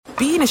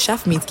being a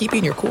chef means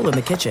keeping your cool in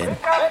the kitchen.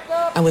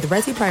 And with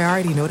Resi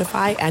Priority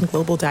Notify and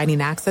Global Dining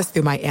Access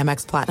through my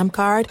Amex Platinum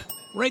card,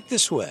 right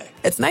this way.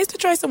 It's nice to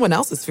try someone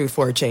else's food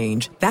for a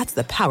change. That's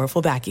the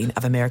powerful backing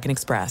of American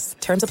Express.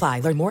 Terms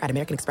apply. Learn more at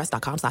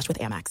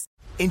americanexpress.com/withAmex.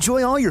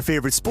 Enjoy all your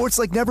favorite sports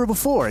like never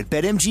before at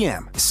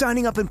BetMGM.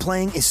 Signing up and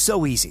playing is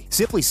so easy.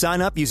 Simply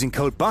sign up using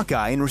code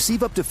Buckeye and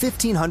receive up to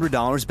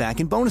 $1,500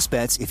 back in bonus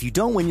bets if you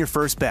don't win your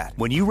first bet.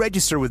 When you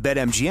register with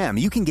BetMGM,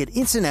 you can get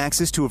instant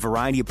access to a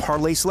variety of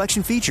parlay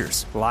selection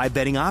features, live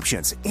betting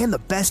options, and the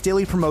best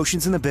daily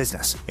promotions in the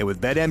business. And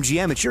with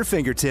BetMGM at your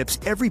fingertips,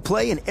 every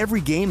play and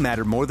every game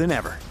matter more than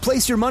ever.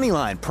 Place your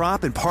moneyline,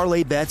 prop, and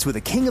parlay bets with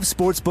the king of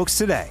sportsbooks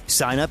today.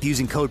 Sign up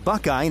using code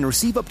Buckeye and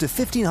receive up to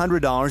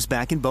 $1,500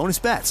 back in bonus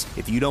bets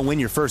if you don't win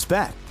your first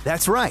bet.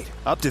 That's right,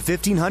 up to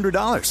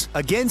 $1,500.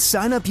 Again,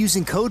 sign up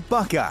using code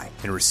Buckeye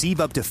and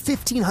receive up to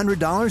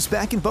 $1,500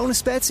 back in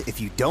bonus bets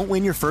if you don't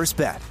win your first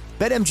bet.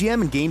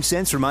 BetMGM and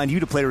GameSense remind you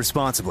to play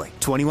responsibly.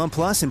 21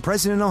 plus and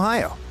present in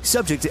Ohio.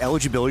 Subject to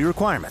eligibility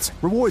requirements.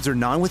 Rewards are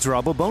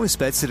non-withdrawable bonus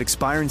bets that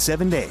expire in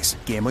 7 days.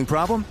 Gambling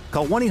problem?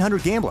 Call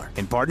 1-800-GAMBLER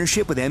in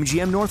partnership with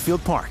MGM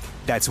Northfield Park.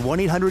 That's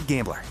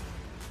 1-800-GAMBLER.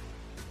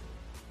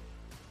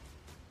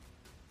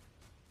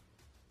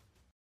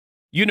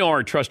 You know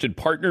our trusted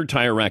partner,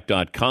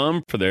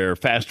 TireRack.com, for their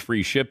fast,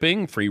 free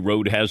shipping, free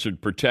road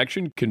hazard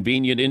protection,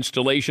 convenient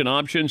installation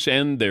options,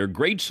 and their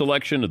great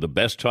selection of the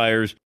best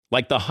tires,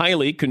 like the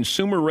highly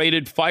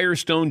consumer-rated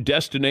Firestone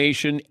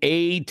Destination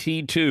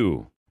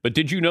AT2. But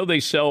did you know they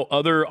sell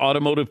other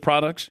automotive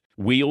products?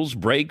 Wheels,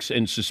 brakes,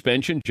 and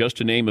suspension, just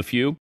to name a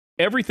few.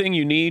 Everything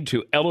you need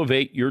to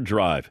elevate your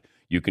drive.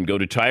 You can go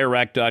to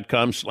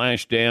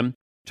TireRack.com/Dan.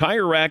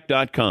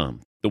 TireRack.com,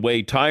 the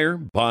way tire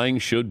buying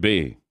should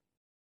be.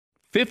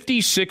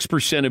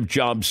 56% of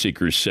job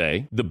seekers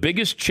say the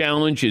biggest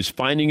challenge is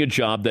finding a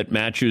job that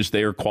matches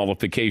their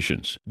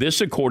qualifications. This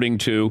according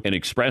to an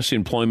Express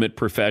Employment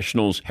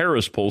Professionals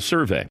Harris Poll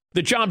survey.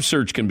 The job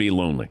search can be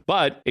lonely,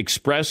 but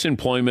Express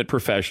Employment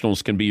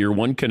Professionals can be your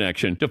one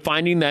connection to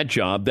finding that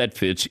job that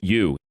fits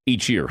you.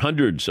 Each year,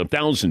 hundreds of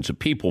thousands of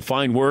people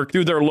find work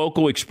through their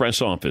local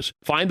Express office.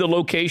 Find the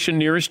location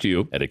nearest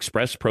you at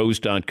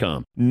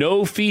expresspros.com.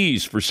 No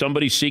fees for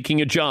somebody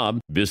seeking a job.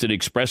 Visit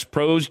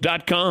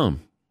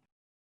expresspros.com.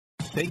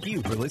 Thank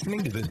you for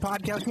listening to this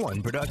Podcast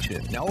One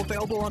production. Now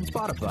available on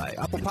Spotify,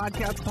 Apple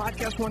Podcasts,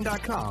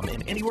 PodcastOne.com,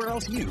 and anywhere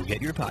else you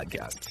get your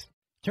podcasts.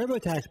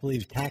 TurboTax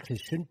believes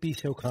taxes shouldn't be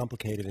so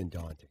complicated and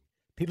daunting.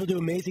 People do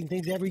amazing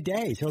things every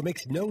day, so it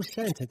makes no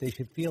sense that they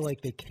should feel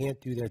like they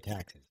can't do their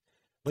taxes.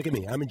 Look at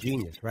me. I'm a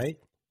genius, right?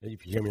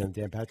 If you hear me on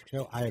the Dan Patrick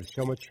Show, I have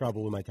so much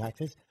trouble with my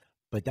taxes,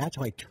 but that's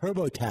why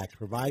TurboTax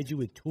provides you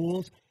with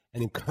tools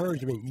and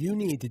encouragement you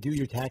need to do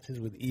your taxes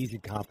with ease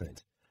and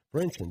confidence. For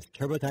instance,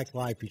 TurboTax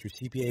Live features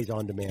CPAs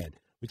on demand,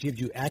 which gives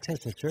you access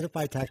to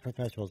certified tax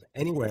professionals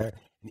anywhere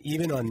and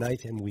even on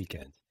nights and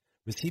weekends.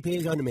 With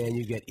CPAs on demand,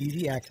 you get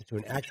easy access to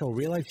an actual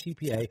real-life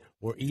CPA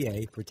or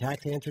EA for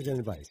tax answers and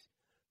advice,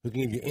 who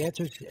can give you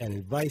answers and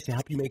advice to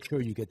help you make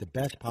sure you get the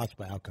best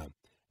possible outcome.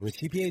 And with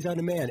CPAs on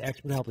demand,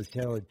 expert help is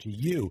tailored to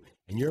you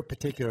and your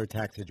particular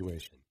tax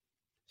situation.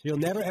 So you'll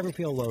never, ever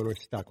feel alone or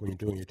stuck when you're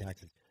doing your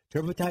taxes.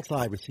 TurboTax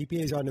Live with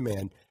CPAs on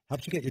demand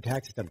helps you get your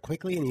taxes done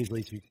quickly and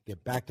easily so you can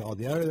get back to all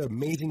the other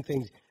amazing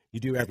things you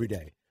do every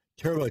day.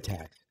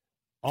 TurboTax.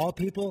 All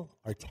people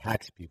are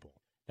tax people.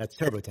 That's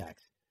TurboTax.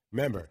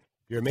 Remember,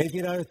 if you're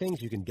amazing at other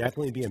things, you can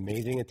definitely be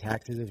amazing at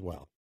taxes as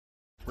well.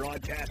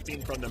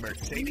 Broadcasting from the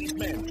Mercedes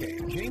Man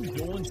Cave, James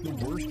Dolan's the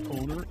worst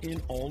owner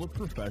in all of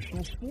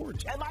professional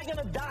sports. Am I going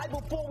to die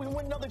before we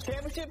win another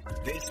championship?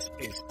 This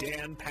is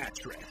Dan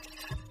Patrick.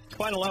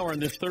 Final hour on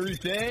this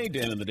Thursday.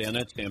 Dan and the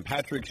Danettes, Dan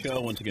Patrick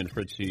Show. Once again,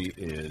 Fritzy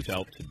is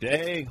out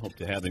today. Hope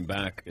to have him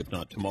back, if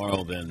not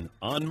tomorrow, then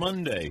on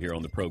Monday here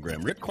on the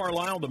program. Rick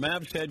Carlisle, the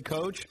Mavs head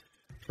coach,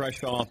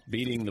 fresh off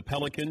beating the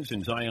Pelicans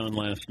in Zion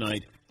last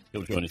night.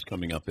 He'll join us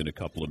coming up in a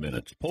couple of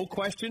minutes. Poll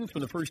question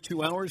from the first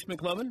 2 hours,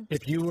 McLovin?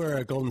 If you were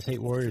a Golden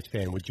State Warriors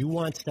fan, would you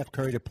want Steph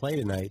Curry to play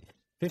tonight?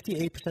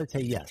 58%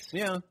 say yes.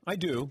 Yeah, I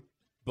do.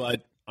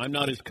 But I'm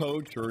not his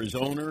coach or his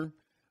owner.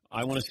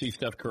 I want to see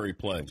Steph Curry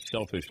play.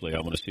 Selfishly,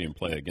 I want to see him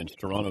play against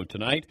Toronto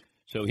tonight.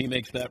 So he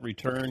makes that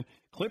return.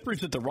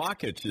 Clippers at the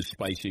Rockets is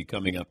spicy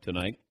coming up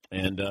tonight.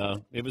 And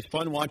it was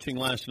fun watching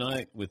last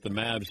night with the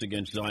Mavs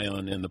against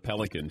Zion and the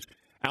Pelicans.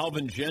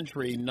 Alvin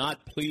Gentry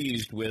not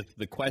pleased with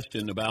the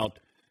question about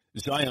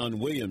Zion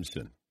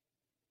Williamson.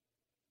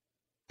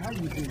 How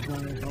do you think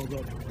Zion held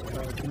up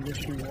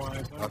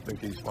conditioning-wise? I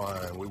think he's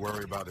fine. We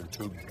worry about him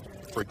too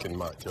freaking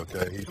much,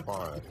 okay? He's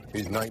fine.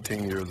 He's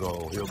 19 years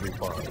old. He'll be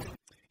fine.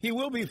 He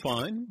will be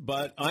fine,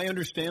 but I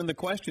understand the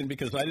question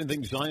because I didn't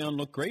think Zion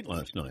looked great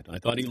last night. I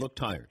thought he looked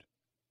tired.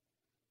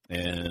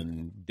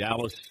 And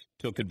Dallas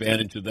took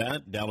advantage of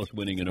that. Dallas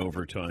winning in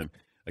overtime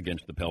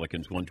against the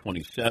Pelicans,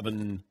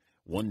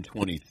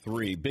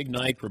 127-123. Big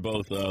night for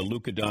both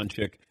Luka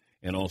Doncic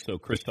and also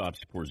Kristaps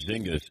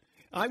Porzingis.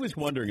 I was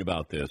wondering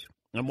about this.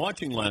 I'm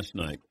watching last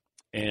night,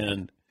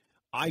 and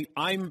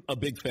I'm a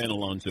big fan of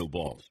Lonzo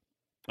Ball's.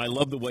 I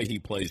love the way he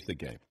plays the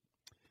game.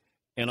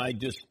 And I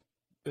just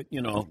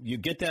you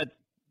get that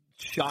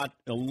shot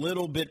a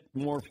little bit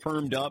more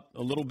firmed up,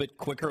 a little bit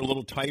quicker, a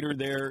little tighter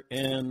there,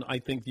 and I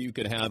think you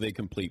could have a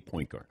complete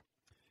point guard.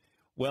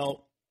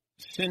 Well,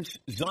 since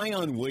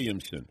Zion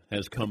Williamson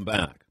has come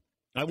back,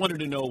 I wanted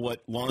to know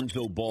what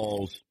Lonzo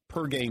Ball's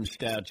per-game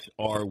stats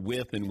are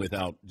with and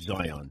without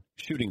Zion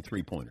shooting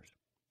three-pointers.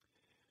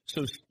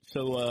 So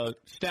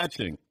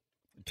StatsInc,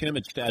 Tim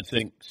at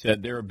StatsInc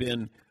said there have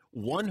been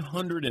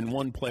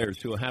 101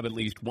 players who have at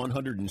least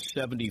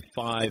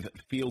 175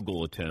 field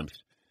goal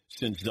attempts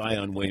since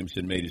Zion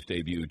Williamson made his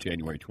debut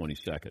January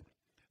 22nd.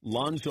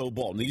 Lonzo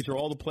Ball, and these are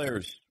all the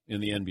players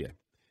in the NBA.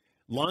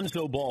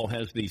 Lonzo Ball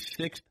has the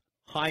sixth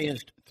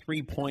highest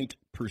three-point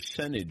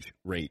percentage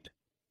rate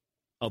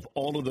of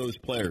all of those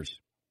players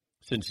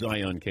since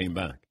Zion came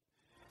back.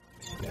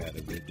 Stat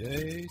of the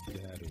day,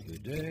 stat of the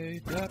day,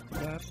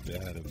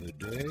 stat of the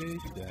day,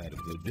 stat of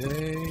the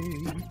day.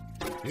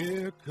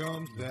 Here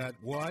comes that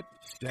what?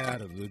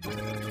 Stat of the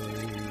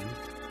day.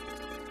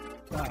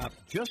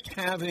 Just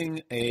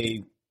having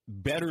a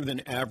better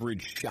than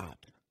average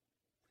shot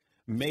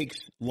makes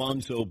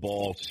Lonzo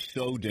Ball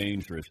so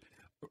dangerous.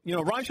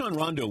 Rajon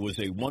Rondo was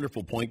a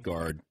wonderful point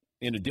guard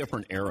in a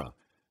different era.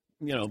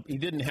 He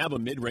didn't have a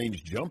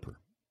mid-range jumper.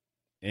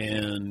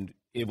 And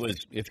it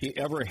was, if he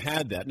ever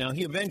had that, now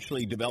he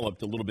eventually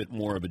developed a little bit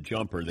more of a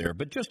jumper there,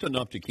 but just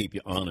enough to keep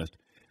you honest.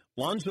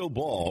 Lonzo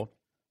Ball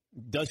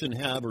doesn't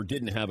have or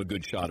didn't have a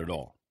good shot at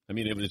all. I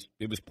mean,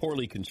 it was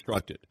poorly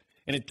constructed.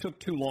 And it took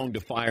too long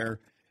to fire,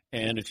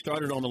 and it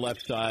started on the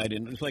left side,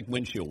 and it was like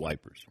windshield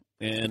wipers.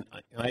 And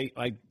I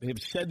have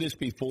said this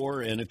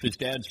before, and if his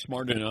dad's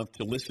smart enough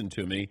to listen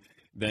to me,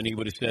 then he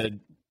would have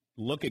said,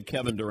 look at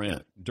Kevin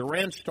Durant.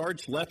 Durant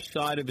starts left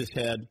side of his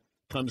head,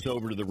 comes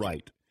over to the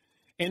right.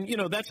 And,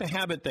 that's a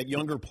habit that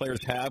younger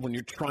players have when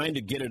you're trying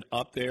to get it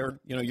up there.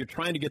 You're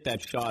trying to get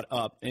that shot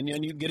up, and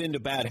then you get into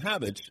bad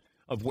habits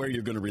of where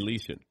you're going to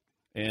release it.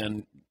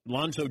 And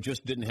Lonzo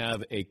just didn't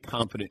have a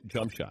confident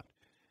jump shot.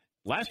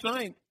 Last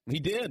night, he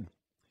did.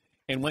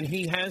 And when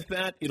he has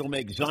that, it'll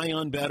make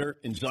Zion better,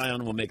 and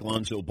Zion will make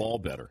Lonzo Ball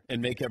better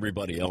and make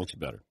everybody else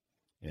better.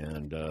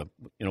 And,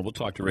 we'll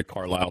talk to Rick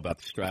Carlisle about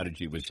the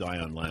strategy with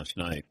Zion last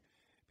night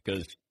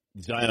because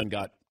Zion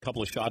got a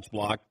couple of shots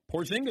blocked.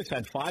 Porzingis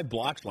had 5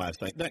 blocks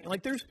last night.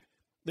 Like,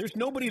 there's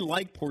nobody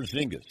like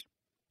Porzingis.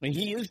 I mean,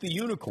 he is the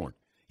unicorn.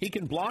 He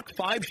can block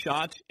 5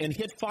 shots and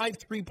hit 5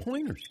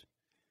 3-pointers.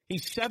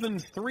 He's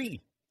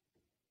 7'3".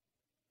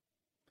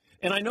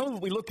 And I know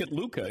that we look at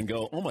Luka and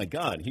go, oh, my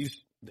God,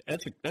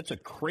 that's a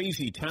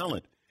crazy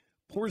talent.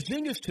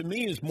 Porzingis, to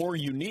me, is more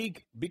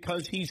unique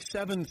because he's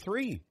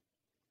 7'3".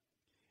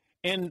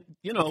 And,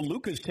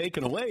 Luka's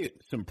taken away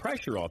some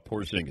pressure off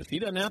Porzingis. He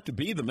doesn't have to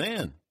be the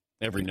man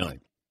every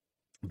night.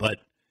 But,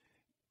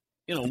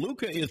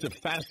 Luka is a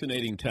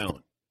fascinating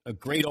talent, a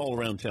great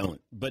all-around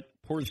talent. But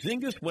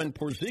Porzingis, when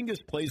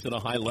Porzingis plays at a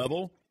high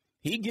level,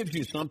 he gives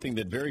you something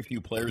that very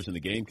few players in the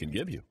game can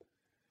give you.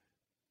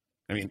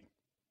 I mean,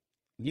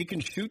 he can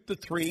shoot the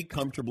 3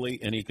 comfortably,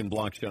 and he can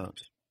block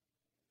shots.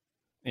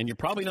 And you're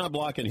probably not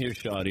blocking his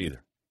shot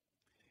either.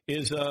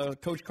 Is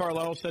Coach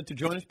Carlisle set to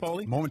join us,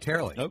 Paulie?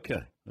 Momentarily.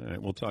 Okay. All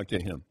right, we'll talk to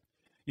him.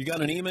 You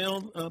got an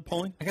email,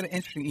 Paulie? I got an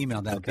interesting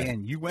email now. Okay.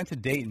 Dan, you went to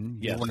Dayton.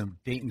 You're one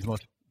of Dayton's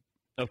most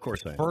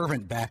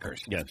fervent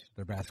backers. Yes.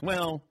 Their basketball.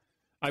 Well,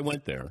 I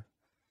went there.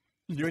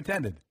 You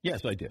attended?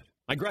 Yes, I did.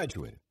 I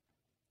graduated.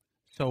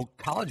 So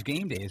College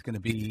Game Day is going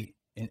to be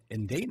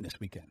in Dayton this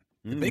weekend.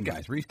 The big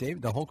guys, Reese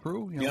David, the whole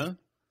crew. Yeah.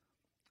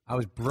 I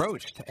was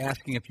broached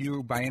asking if you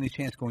were by any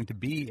chance going to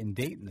be in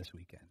Dayton this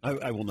weekend.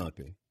 I will not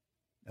be.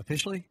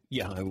 Officially?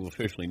 Yeah, I will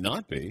officially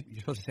not be. You're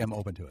supposed to say I'm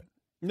open to it.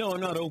 No,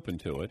 I'm not open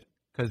to it.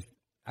 Because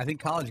I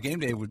think College Game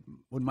Day wouldn't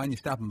mind you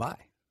stopping by.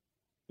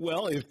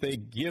 Well, if they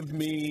give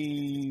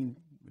me...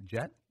 A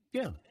jet?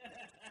 Yeah.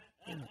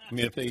 I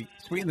mean, if they...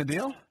 Sweeten the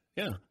deal?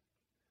 Yeah.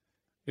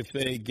 If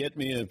they get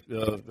me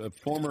a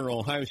former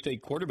Ohio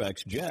State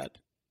quarterback's jet,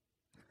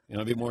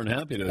 I'd be more than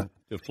happy to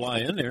fly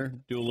in there,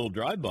 do a little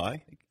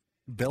drive-by.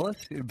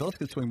 Billis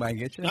could swing by and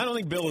get you? I don't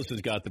think Billis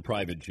has got the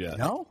private jet.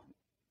 No?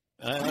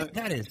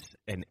 That is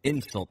an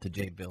insult to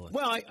Jay Billis.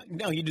 Well,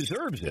 no, he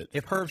deserves it.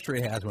 If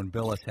Herbstreit has one,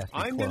 Billis has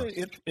to be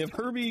close. If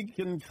Herbie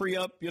can free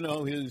up,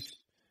 his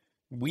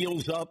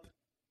wheels up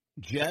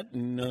jet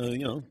and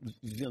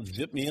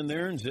zip me in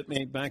there and zip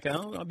me back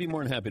out, I'll be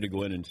more than happy to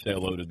go in and say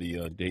hello to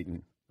the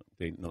Dayton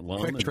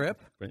alum. Quick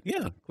trip?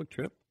 Yeah, quick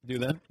trip. Do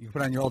that. You can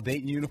put on your old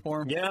Dayton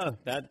uniform? Yeah,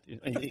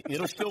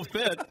 it'll still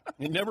fit.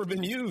 It's never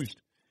been used.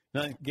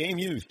 Not game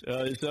used.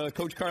 Is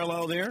Coach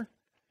Carlisle there?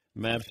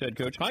 Mavs head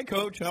coach. Hi,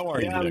 Coach. How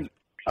are you today?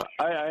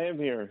 I am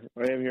here.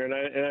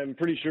 And I'm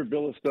pretty sure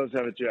Billis does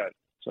have a jet.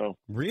 So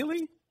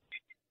really,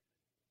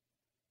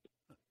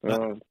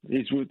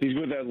 he's with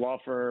that law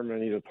firm,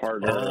 and he's a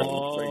partner.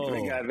 Oh.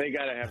 They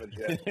got to have a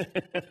jet.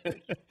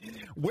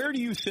 Where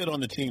do you sit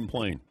on the team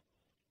plane?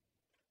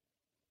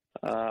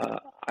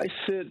 I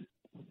sit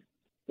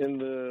in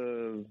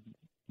the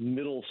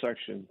middle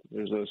section.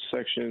 There's a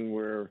section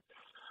where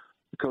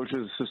the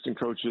coaches, assistant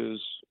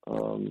coaches,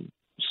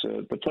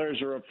 So the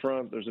players are up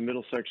front. There's a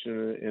middle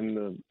section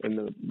in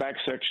the back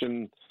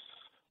section.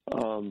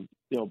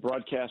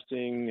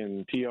 Broadcasting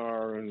and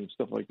PR and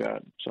stuff like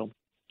that. So,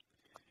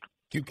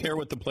 do you care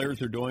what the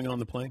players are doing on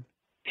the plane?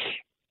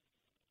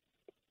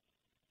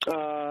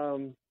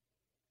 Well,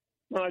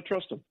 I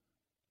trust them.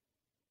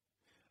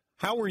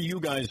 How were you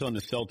guys on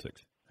the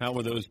Celtics? How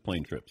were those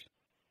plane trips?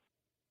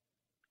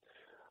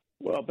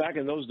 Well, back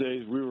in those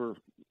days, we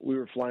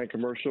were flying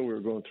commercial. We were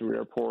going through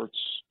airports,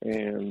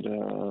 and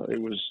it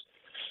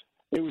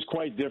was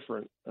quite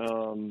different.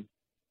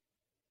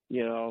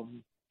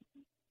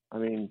 I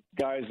mean,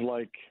 guys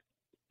like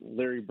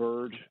Larry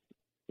Bird,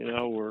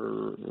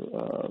 were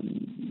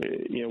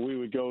we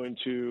would go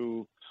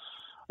into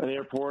an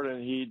airport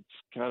and he'd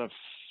kind of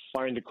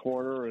find a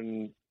corner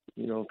and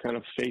kind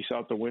of face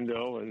out the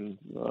window, and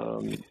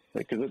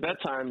because at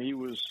that time he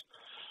was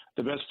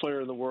the best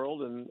player in the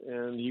world,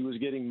 and he was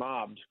getting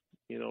mobbed,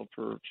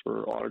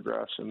 for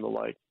autographs and the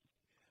like.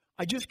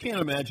 I just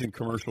can't imagine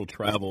commercial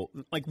travel.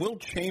 Like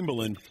Wilt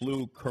Chamberlain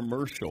flew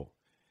commercial.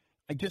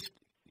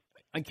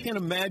 I can't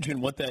imagine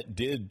what that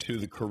did to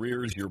the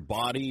careers, your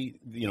body,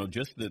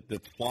 just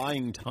the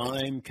flying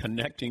time,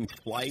 connecting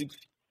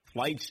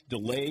flights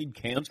delayed,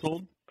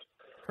 canceled.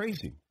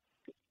 Crazy.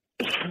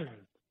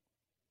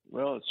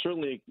 Well, it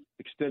certainly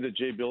extended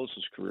Jay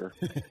Billis's career.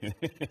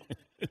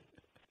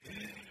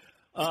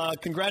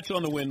 Congrats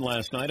on the win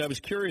last night. I was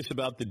curious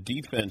about the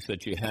defense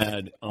that you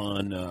had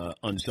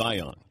on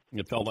Zion.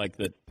 It felt like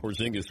that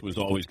Porzingis was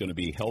always going to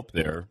be help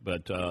there,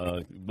 but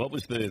what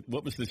was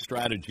the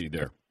strategy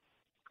there?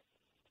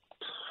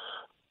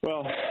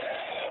 Well,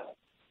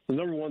 the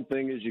number one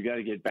thing is you got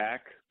to get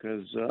back,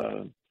 because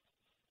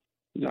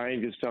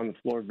Zion gets down the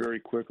floor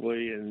very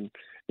quickly, and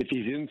if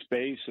he's in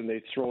space and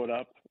they throw it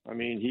up, I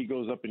mean, he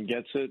goes up and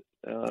gets it.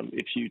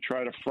 If you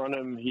try to front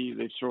him,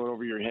 they throw it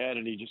over your head,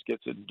 and he just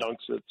gets it and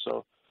dunks it.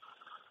 So,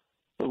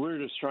 but we were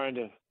just trying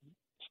to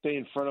stay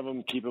in front of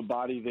him, keep a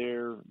body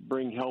there,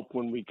 bring help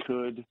when we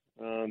could.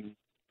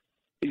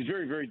 He's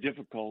very, very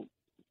difficult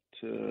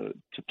to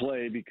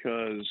play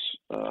because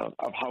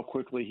of how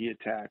quickly he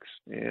attacks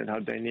and how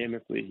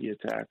dynamically he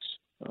attacks.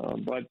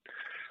 But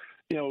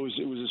it was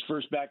his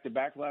first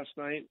back-to-back last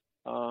night,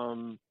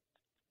 and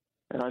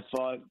I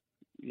thought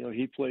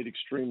he played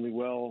extremely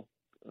well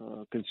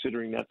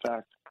considering that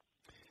fact.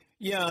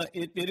 Yeah,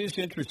 it is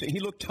interesting. He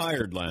looked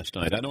tired last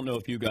night. I don't know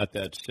if you got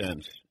that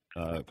sense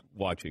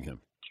watching him.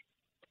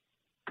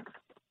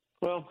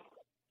 Well,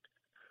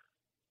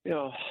 we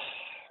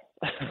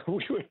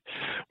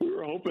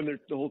were hoping that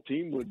the whole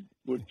team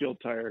would feel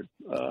tired,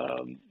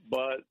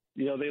 but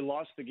they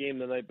lost the game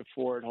the night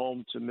before at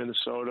home to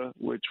Minnesota,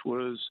 which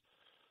was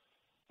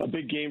a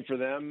big game for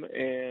them,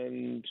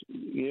 and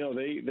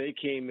they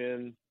came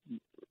in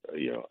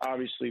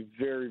obviously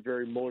very,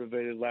 very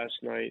motivated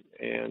last night,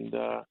 and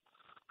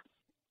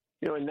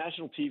in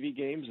national TV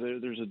games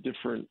there's a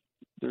different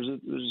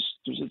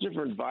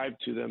vibe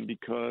to them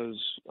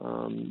because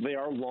they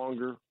are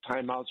longer,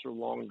 timeouts are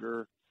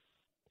longer.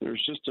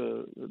 There's just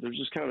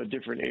kind of a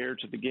different air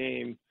to the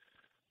game,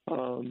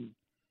 and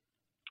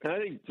I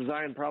think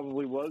Zion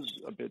probably was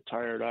a bit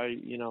tired. I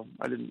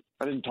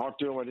didn't talk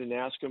to him, I didn't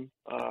ask him,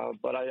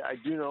 but I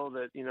do know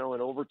that in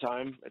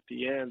overtime at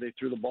the end they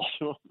threw the ball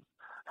to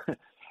him,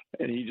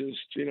 and he just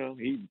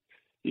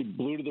he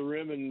blew to the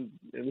rim and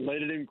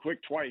laid it in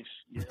quick twice,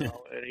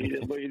 and he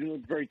didn't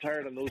look very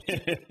tired on those two.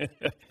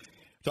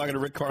 Talking to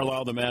Rick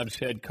Carlisle, the Mavs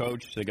head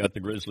coach. They got the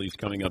Grizzlies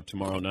coming up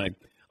tomorrow night.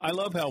 I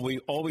love how we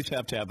always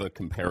have to have a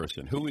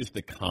comparison. Who is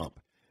the comp?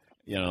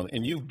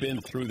 And you've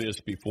been through this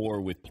before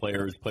with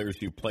players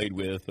you've played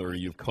with or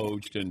you've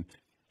coached, and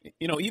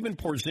even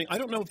Porzingis. I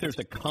don't know if there's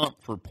a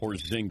comp for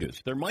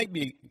Porzingis.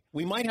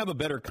 We might have a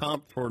better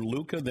comp for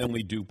Luka than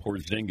we do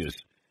Porzingis.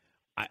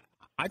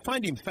 I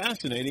find him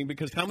fascinating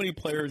because how many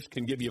players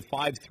can give you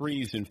 5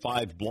 threes and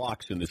 5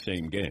 blocks in the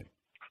same game?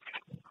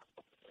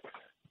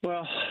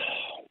 Well,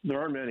 there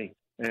are many,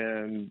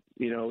 and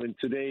in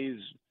today's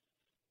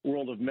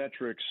world of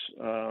metrics,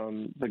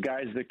 the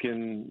guys that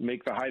can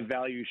make the high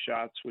value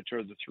shots, which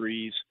are the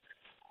threes,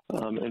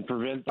 and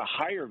prevent the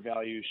higher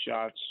value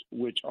shots,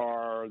 which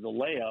are the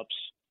layups,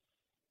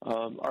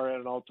 are at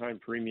an all-time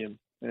premium.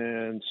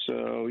 And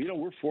so,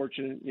 we're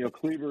fortunate.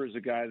 Kleber is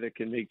a guy that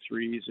can make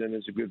threes and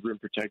is a good rim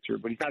protector,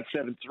 but he's not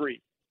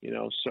 7'3",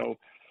 so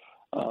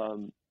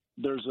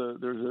there's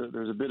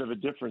a bit of a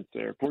difference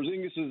there.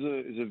 Porzingis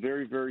is a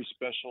very, very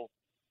special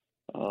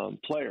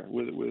player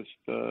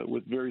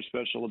with very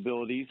special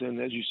abilities. And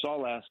as you saw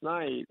last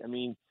night, I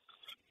mean,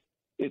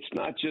 it's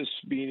not just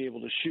being able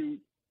to shoot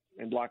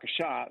and block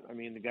a shot. I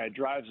mean, the guy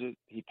drives it,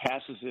 he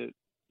passes it,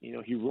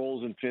 he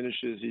rolls and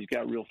finishes. He's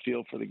got real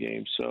feel for the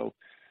game. So,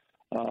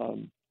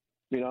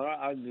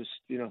 I'm just,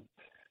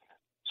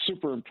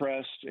 super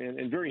impressed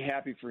and very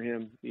happy for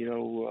him,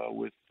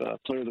 with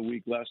Player of the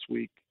Week last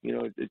week.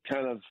 It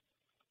kind of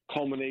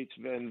culminates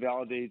and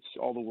validates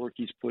all the work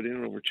he's put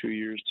in over 2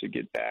 years to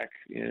get back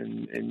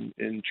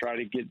and try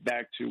to get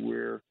back to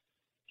where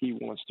he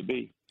wants to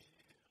be.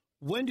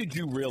 When did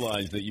you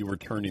realize that you were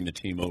turning the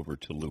team over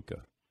to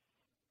Luka?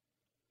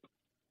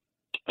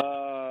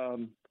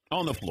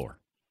 On the floor.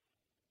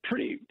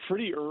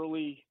 Pretty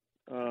early.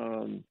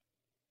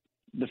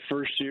 The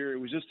first year, it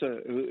was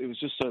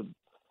just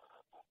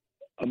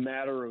a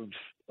matter of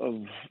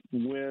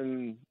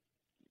when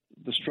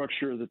the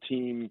structure of the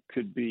team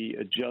could be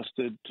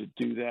adjusted to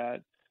do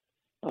that.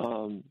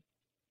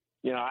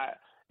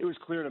 It was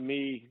clear to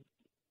me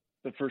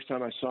the first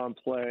time I saw him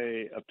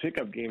play a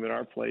pickup game at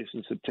our place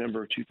in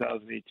September of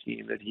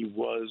 2018 that he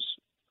was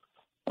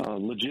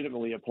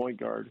legitimately a point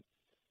guard,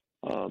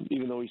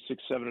 even though he's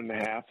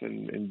 6'7.5"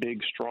 and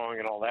big, strong,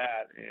 and all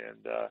that.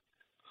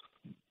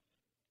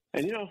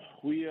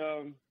 We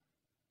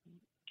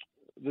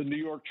the New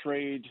York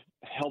trade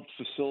helped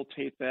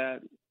facilitate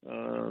that.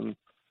 And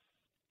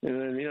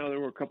then, there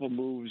were a couple of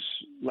moves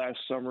last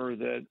summer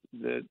that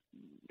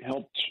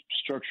helped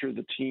structure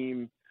the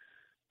team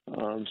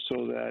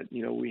so that,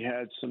 we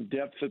had some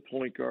depth at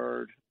point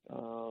guard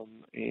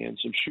and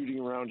some shooting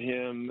around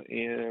him,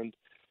 and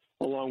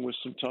along with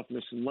some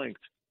toughness and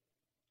length.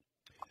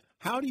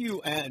 How do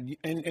you add,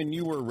 and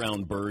you were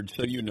around Bird,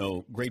 so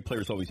great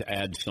players always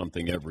add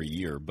something every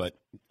year, but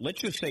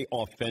let's just say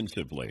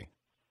offensively,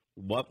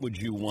 what would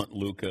you want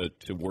Luka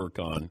to work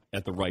on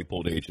at the ripe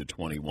old age of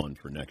 21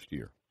 for next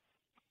year?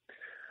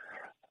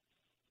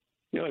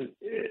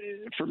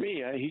 For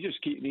me, he just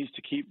needs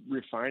to keep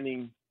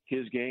refining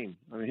his game.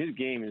 I mean, his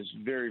game is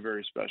very,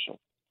 very special.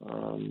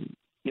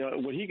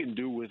 What he can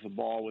do with the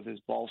ball, with his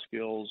ball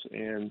skills,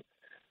 and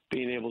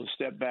being able to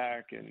step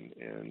back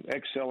and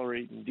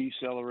accelerate and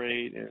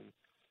decelerate and,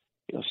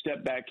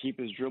 step back, keep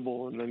his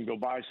dribble, and then go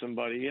by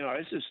somebody.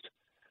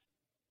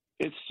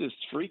 It's just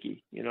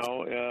freaky,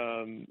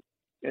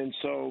 and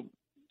so,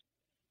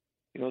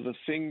 the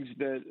things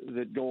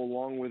that go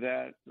along with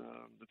that,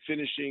 the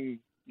finishing,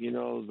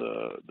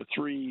 the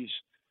threes,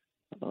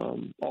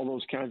 all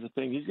those kinds of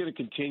things. He's going to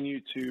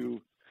continue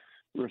to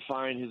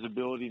refine his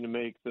ability to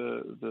make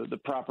the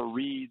proper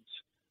reads,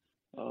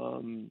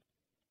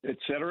 et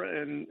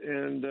cetera.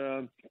 And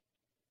I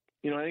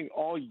think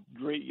all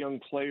great young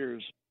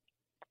players,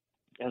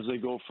 as they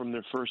go from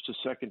their first to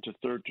second to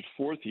third to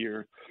fourth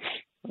year,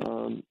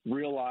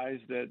 realize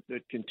that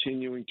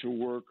continuing to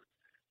work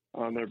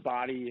on their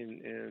body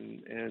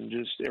and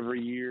just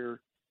every year,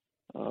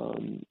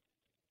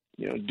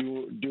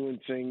 doing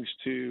things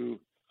to,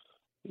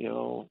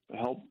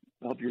 help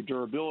your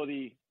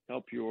durability,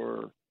 help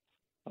your,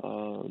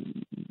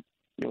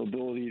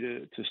 ability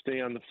to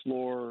stay on the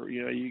floor.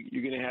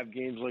 You're going to have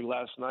games like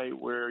last night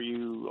where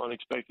you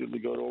unexpectedly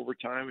go to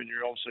overtime and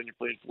all of a sudden you're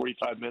playing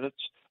 45 minutes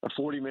or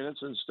 40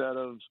 minutes instead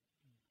of,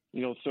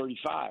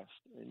 35,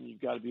 and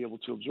you've got to be able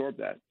to absorb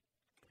that.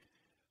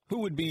 Who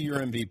would be your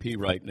MVP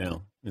right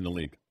now in the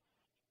league?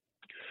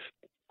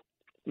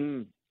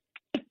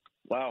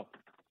 Wow.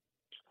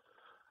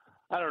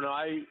 I don't know.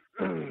 I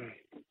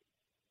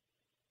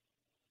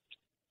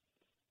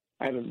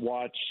haven't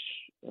watched.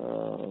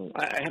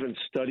 I haven't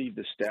studied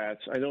the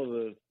stats. I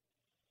know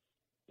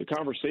the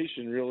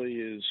conversation really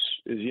is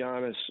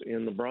Giannis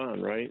and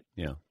LeBron, right?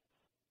 Yeah.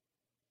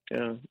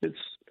 Yeah, it's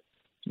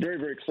very,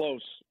 very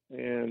close.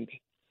 And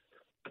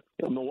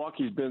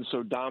Milwaukee's been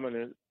so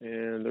dominant,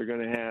 and they're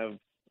going to have.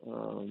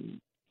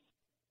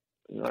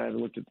 I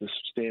haven't looked at the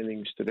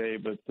standings today,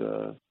 but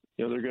they're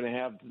going to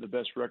have the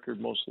best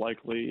record most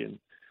likely, and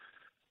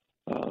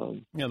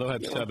they'll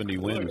have 70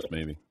 wins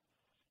maybe.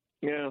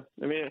 Yeah,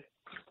 I mean,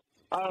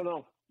 I don't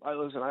know.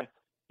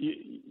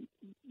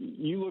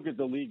 You look at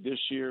the league this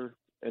year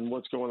and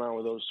what's going on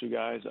with those two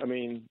guys. I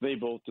mean, they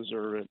both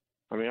deserve it.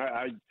 I mean,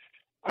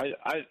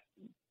 I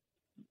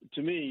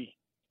to me,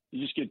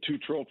 you just get two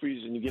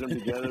trophies and you get them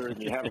together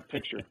and you have a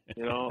picture.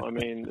 I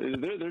mean,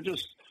 they're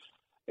just.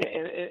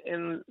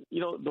 And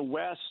the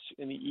West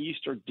and the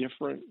East are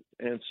different,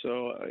 and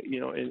so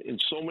in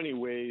so many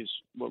ways,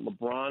 what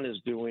LeBron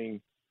is doing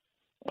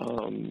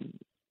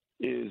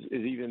is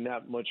even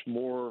that much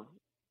more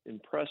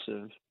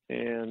impressive.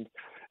 And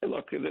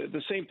look,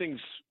 the same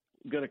thing's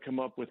going to come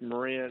up with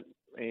Morant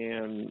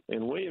and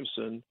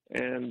Williamson.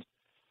 And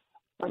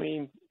I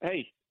mean,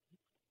 hey,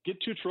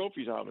 get two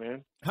trophies out,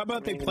 man. How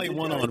about they play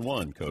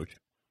one-on-one, Coach?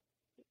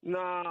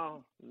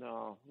 No,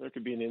 there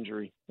could be an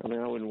injury. I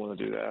mean, I wouldn't want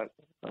to do that.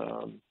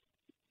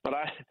 But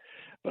I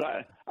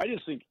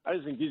just think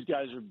these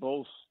guys are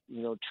both,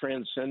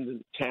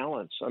 transcendent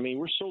talents. I mean,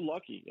 we're so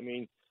lucky. I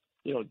mean,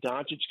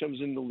 Doncic comes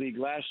in the league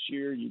last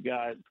year. You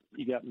got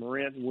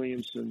Morant and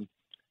Williamson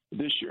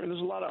this year, and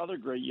there's a lot of other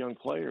great young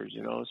players.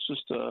 It's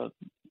just a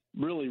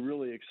really,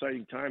 really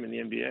exciting time in the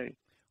NBA.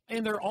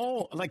 And they're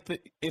all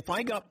if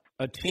I got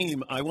a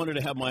team, I wanted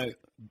to have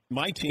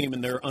my team,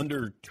 and they're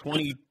under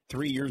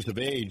 23 years of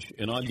age,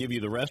 and I'll give you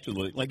the rest of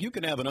the league. Like, you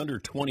can have an under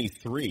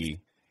 23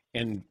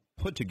 and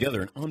put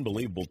together an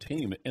unbelievable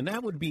team, and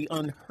that would be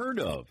unheard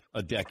of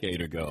a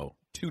decade ago,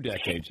 2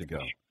 decades ago.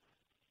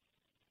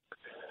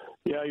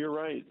 Yeah, you're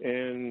right.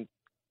 And,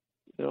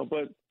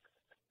 but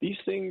these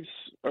things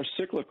are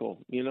cyclical.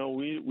 We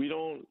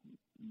don't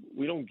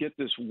get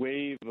this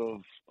wave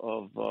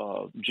of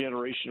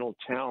generational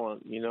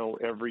talent,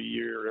 every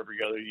year, every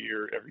other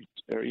year,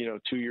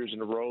 2 years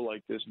in a row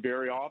like this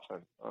very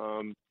often.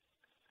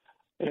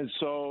 And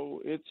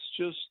so it's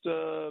just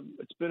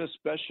it's been a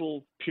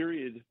special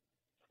period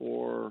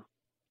for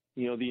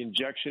the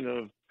injection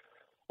of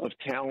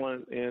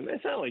talent, and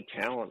it's not only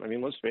talent. I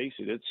mean, let's face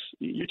it.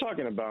 You're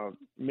talking about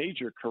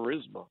major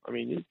charisma. I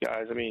mean, these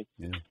guys. I mean,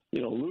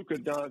 Luka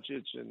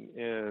Doncic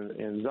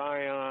and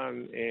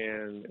Zion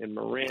and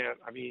Morant.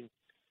 I mean,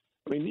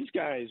 these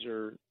guys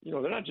are.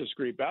 They're not just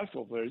great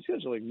basketball players. These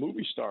guys are like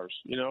movie stars.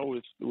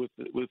 With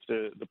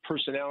the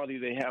personality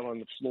they have on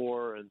the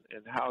floor and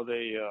how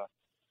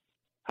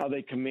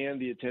they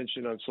command the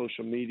attention on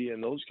social media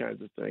and those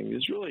kinds of things.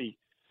 It's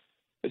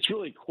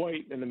really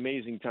quite an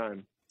amazing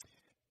time.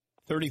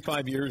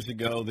 35 years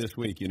ago this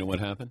week, you know what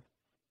happened?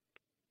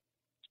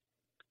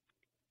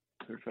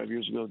 35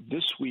 years ago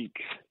this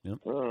week. Yep.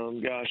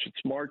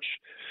 It's March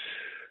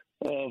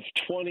of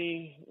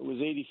 20. It was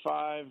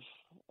 85.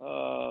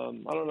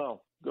 I don't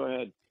know. Go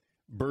ahead.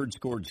 Bird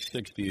scored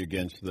 60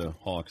 against the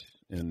Hawks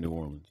in New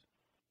Orleans.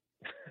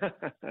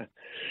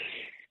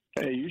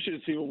 Hey, you should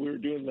have seen what we were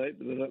doing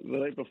the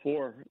night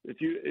before.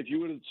 If you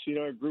would have seen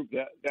our group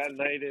that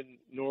night in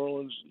New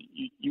Orleans,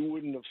 you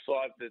wouldn't have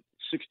thought that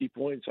 60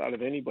 points out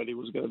of anybody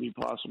was going to be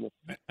possible.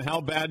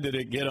 How bad did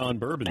it get on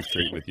Bourbon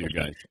Street with you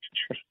guys?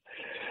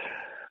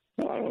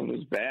 I don't know if it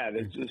was bad.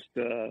 It's just,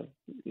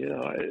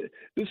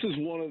 this is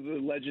one of the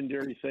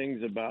legendary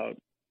things about,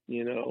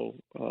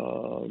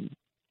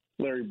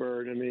 Larry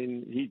Bird. I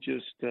mean, he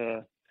just,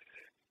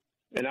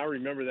 and I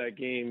remember that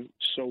game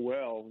so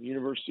well.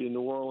 University of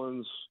New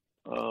Orleans,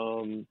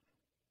 the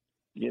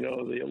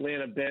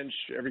Atlanta bench,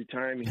 every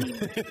time he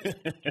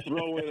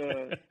throw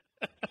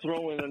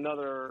in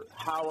another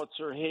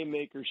howitzer,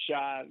 haymaker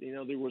shot.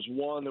 There was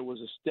one that was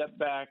a step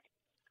back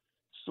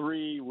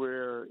three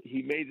where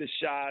he made the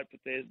shot, but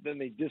then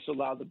they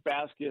disallowed the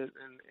basket,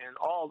 and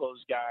all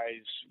those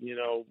guys,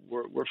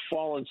 were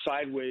falling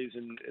sideways,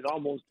 and it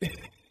almost a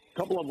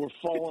couple of them were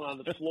falling on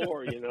the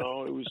floor. It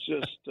was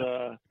just,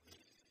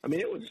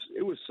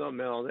 it was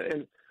something else.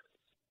 And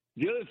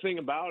the other thing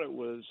about it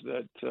was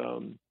that,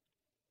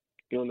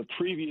 in the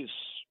previous,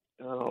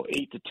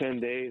 8 to 10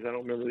 days, I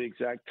don't remember the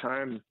exact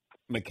time.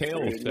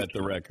 McHale set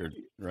the record,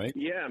 right?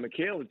 Yeah,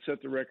 McHale had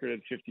set the record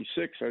at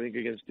 56, I think,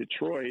 against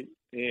Detroit.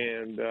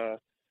 And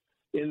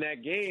in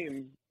that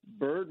game,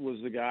 Bird was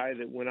the guy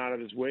that went out of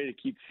his way to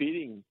keep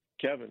feeding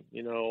Kevin,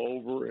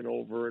 over and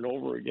over and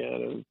over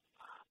again.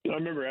 And I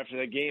remember after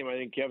that game, I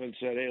think Kevin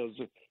said, "Hey,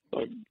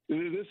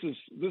 this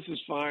is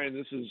fine.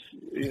 This is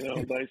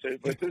nice,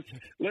 but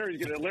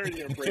Larry's gonna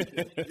break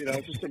this.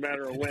 It's just a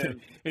matter of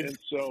when." And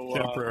so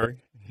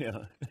temporary,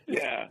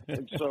 yeah.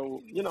 And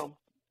so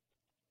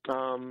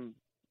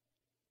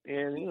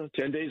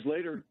 10 days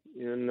later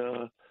in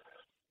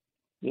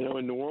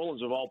New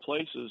Orleans of all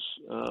places,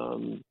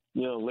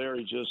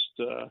 Larry just.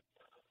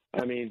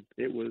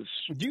 It was.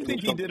 Do you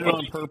think he did it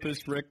on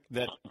purpose, Rick?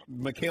 That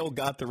McHale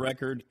got the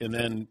record and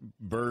then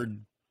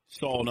Bird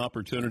saw an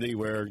opportunity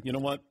where, you know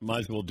what,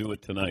 might as well do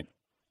it tonight?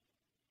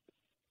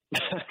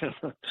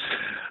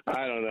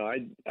 I don't know.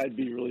 I'd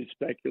be really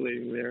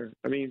speculating there.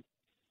 I mean,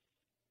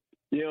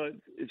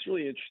 it's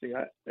really interesting.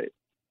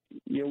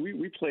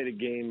 We played a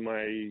game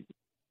my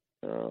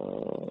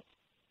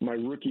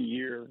rookie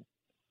year.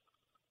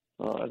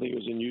 I think it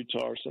was in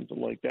Utah or something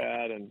like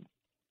that, and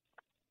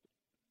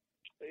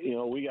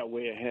we got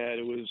way ahead.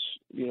 It was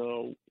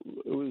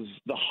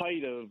the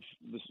height of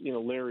this,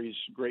 Larry's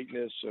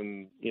greatness,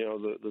 and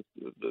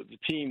the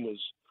team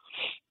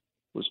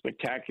was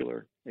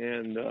spectacular.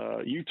 And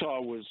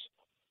Utah was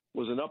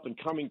an up and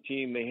coming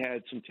team. They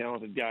had some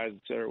talented guys,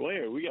 et cetera.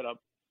 Well, we got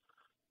up.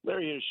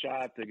 Larry hit a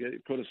shot to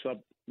put us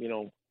up,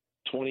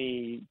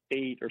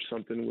 28 or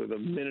something with a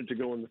minute to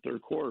go in the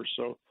third quarter.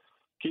 So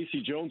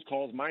Casey Jones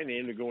calls my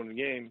name to go in the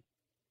game,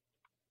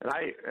 and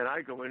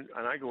I go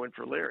in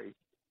for Larry.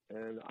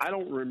 And I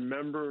don't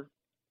remember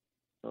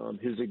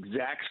his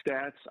exact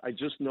stats. I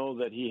just know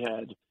that he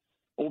had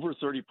over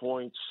 30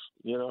 points,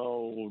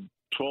 12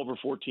 or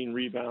 14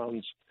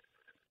 rebounds,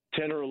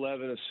 10 or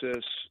 11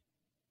 assists,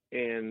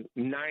 and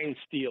 9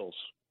 steals.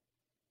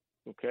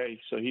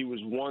 Okay, so he was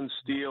one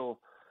steal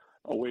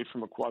away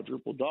from a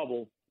quadruple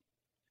double.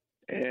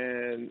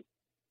 And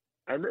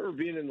I remember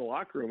being in the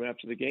locker room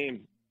after the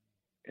game,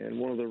 and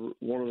one of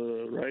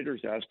the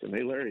writers asked him,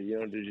 "Hey, Larry,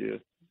 did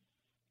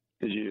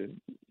you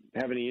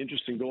have any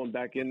interest in going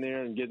back in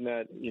there and getting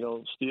that,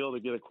 steal to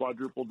get a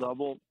quadruple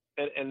double?"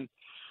 And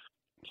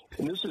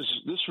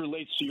this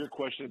relates to your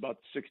question about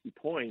the 60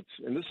 points.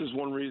 And this is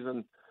one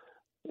reason,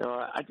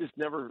 I just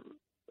never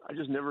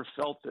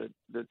felt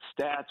that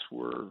stats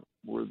were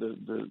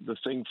the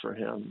thing for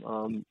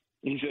him.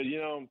 He said,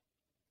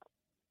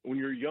 when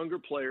you're a younger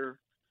player,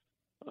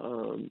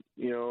 and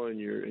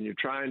you're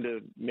trying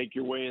to make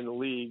your way in the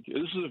league,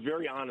 this is a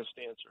very honest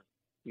answer.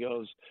 He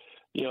goes,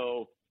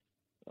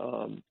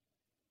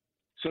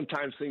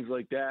 sometimes things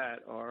like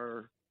that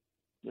are,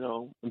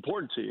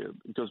 important to you.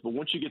 He goes, but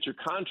once you get your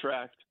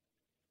contract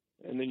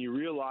and then you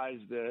realize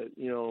that,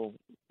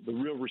 the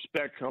real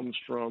respect comes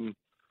from,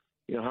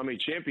 how many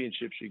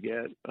championships you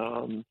get.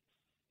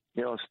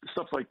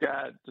 Stuff like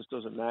that just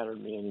doesn't matter to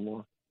me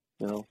anymore,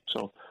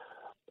 So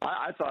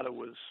I thought it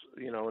was,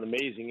 an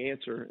amazing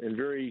answer and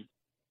very,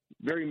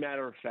 very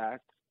matter of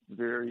fact,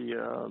 very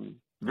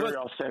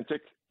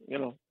authentic.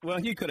 Well,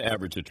 he could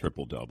average a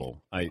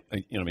triple-double. I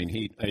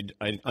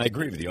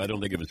agree with you. I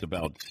don't think it was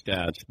about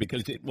stats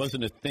because it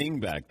wasn't a thing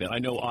back then. I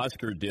know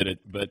Oscar did it,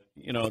 but,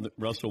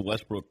 Russell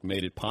Westbrook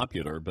made it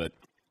popular, but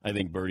I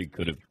think Birdie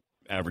could have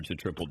averaged a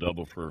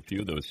triple-double for a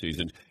few of those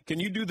seasons. Can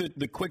you do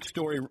the quick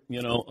story,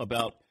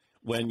 about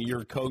when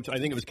your coach, I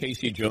think it was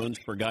Casey Jones,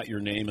 forgot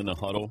your name in the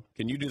huddle?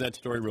 Can you do that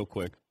story real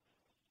quick?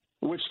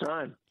 Which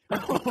time?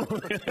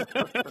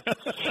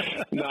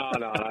 No.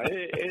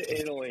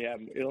 It only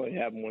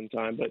happened one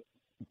time, but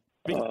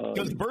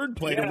because Bird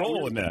played a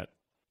role in that.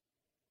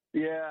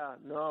 Yeah,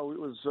 no, it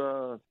was.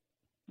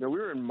 We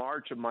were in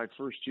March of my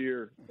first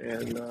year,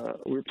 and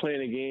we were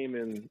playing a game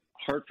in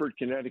Hartford,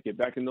 Connecticut.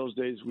 Back in those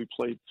days, we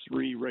played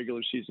 3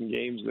 regular season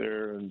games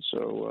there, and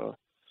so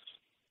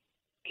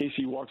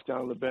Casey walks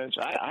down the bench.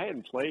 I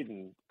hadn't played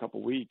in a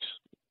couple weeks,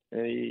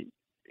 and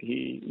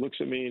he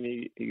looks at me and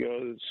he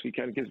goes, he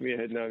kind of gives me a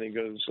head nod and he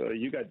goes,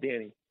 you got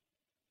Danny.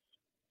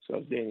 So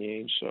that's Danny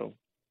Ainge. So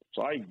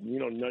I,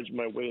 nudged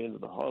my way into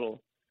the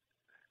huddle.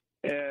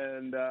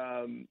 And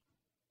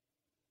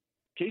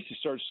Casey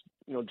starts,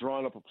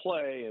 drawing up a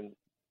play and,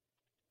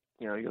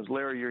 he goes,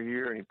 Larry, you're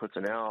here. And he puts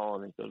an L.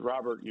 And he goes,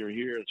 Robert, you're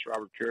here. It's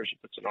Robert Pierce. He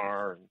puts an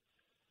R.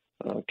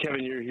 And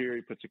Kevin, you're here.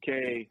 He puts a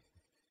K.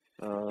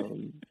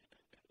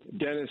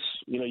 Dennis,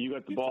 you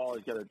got the ball.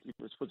 He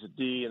puts a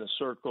D in a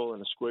circle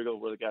and a squiggle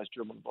where the guy's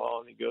dribbling the ball,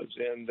 and he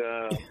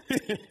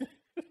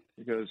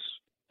goes,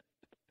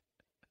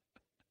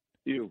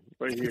 you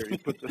right here. He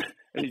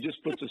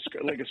just puts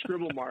like a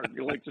scribble mark,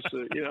 like just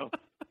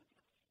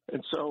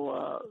And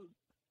so,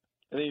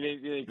 and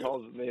he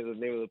calls the name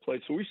of the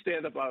play. So we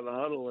stand up out of the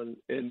huddle, and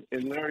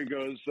Larry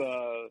goes,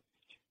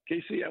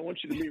 Casey, I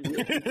want you to meet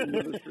Rick. He's been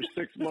with us for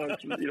 6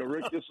 months.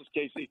 Rick, this is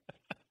Casey,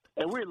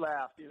 and we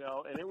laughed,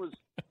 and it was.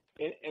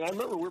 And I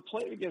remember we were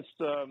playing against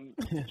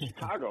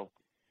Chicago,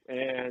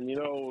 and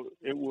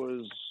it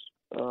was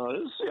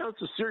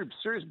it's a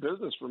serious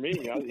business for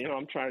me.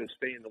 I'm trying to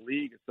stay in the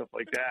league and stuff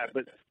like that,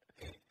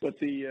 but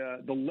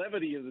the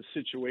levity of the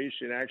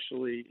situation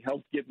actually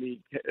helped get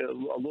me a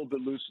little bit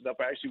loosened up.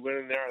 I actually went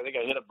in there. I think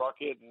I hit a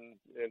bucket and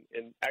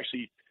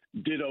actually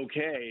did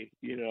okay,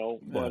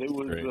 But it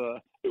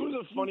was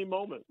a funny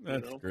moment.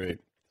 That's great.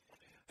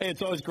 Hey,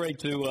 it's always great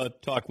to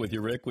talk with you,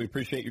 Rick. We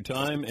appreciate your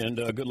time, and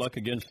good luck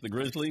against the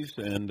Grizzlies,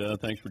 and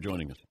thanks for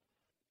joining us.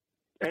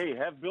 Hey,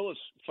 have Billis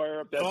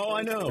fire up that. Oh,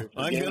 I know.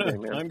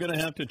 I'm gonna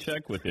have to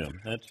check with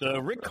him. That's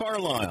Rick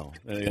Carlisle,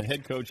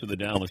 head coach of the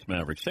Dallas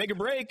Mavericks. Take a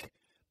break.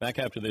 Back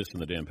after this on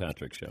the Dan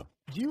Patrick Show.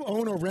 Do you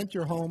own or rent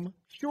your home?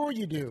 Sure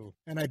you do,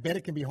 and I bet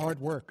it can be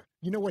hard work.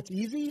 You know what's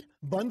easy?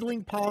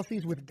 Bundling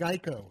policies with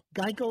Geico.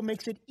 Geico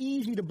makes it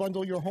easy to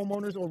bundle your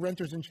homeowner's or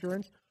renter's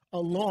insurance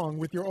along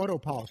with your auto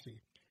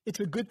policy. It's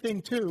a good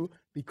thing, too,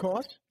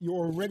 because you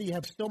already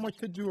have so much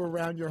to do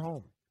around your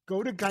home.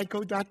 Go to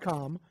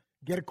geico.com,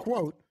 get a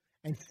quote,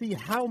 and see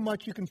how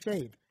much you can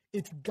save.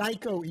 It's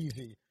Geico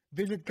easy.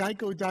 Visit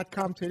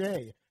geico.com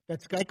today.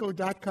 That's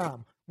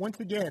geico.com. Once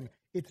again,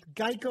 it's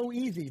Geico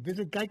easy.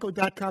 Visit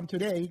geico.com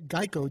today,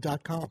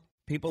 geico.com.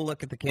 People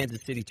look at the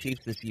Kansas City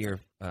Chiefs this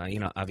year.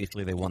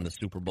 Obviously they won the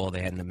Super Bowl.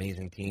 They had an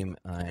amazing team,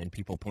 and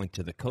people point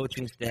to the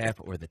coaching staff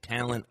or the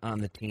talent on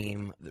the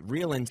team. The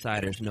real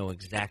insiders know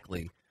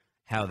exactly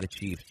how the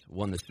Chiefs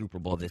won the Super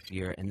Bowl this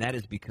year, and that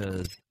is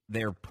because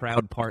they're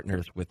proud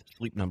partners with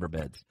Sleep Number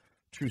beds.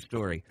 True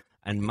story.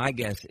 And my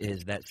guess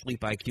is that Sleep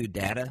IQ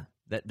data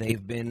that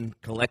they've been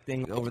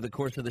collecting over the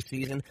course of the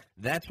season,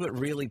 that's what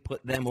really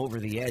put them over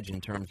the edge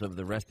in terms of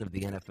the rest of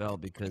the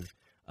NFL because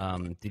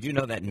did you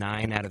know that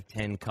 9 out of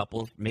 10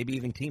 couples, maybe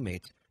even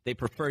teammates, they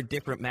prefer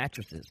different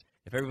mattresses?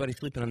 If everybody's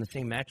sleeping on the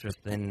same mattress,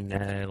 then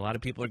a lot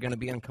of people are going to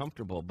be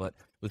uncomfortable. But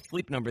with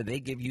Sleep Number, they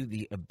give you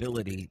the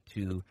ability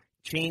to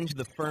change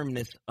the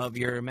firmness of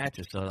your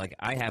mattress. So, like,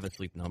 I have a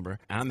Sleep Number.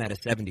 I'm at a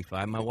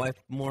 75. My wife,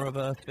 more of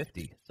a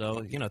 50.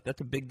 So,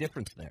 that's a big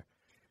difference there.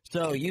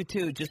 So, you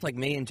too, just like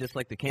me and just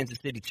like the Kansas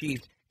City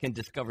Chiefs, can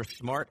discover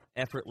smart,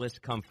 effortless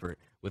comfort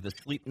with a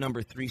Sleep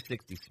Number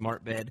 360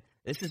 smart bed.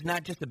 This is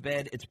not just a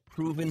bed. It's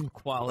proven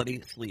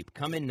quality sleep.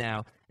 Come in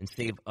now and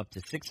save up to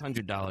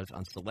 $600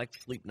 on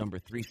select Sleep Number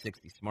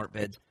 360 smart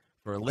beds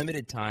for a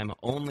limited time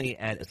only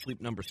at a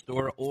Sleep Number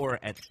store or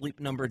at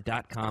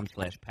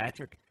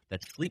sleepnumber.com/Patrick.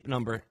 That's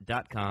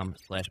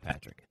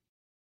sleepnumber.com/Patrick.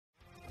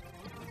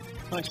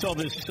 I saw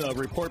this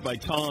report by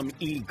Tom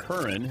E.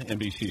 Curran,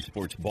 NBC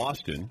Sports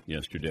Boston,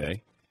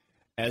 yesterday.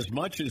 As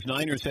much as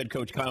Niners head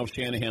coach Kyle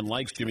Shanahan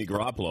likes Jimmy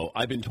Garoppolo,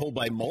 I've been told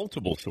by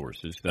multiple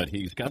sources that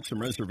he's got some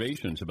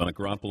reservations about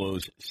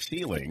Garoppolo's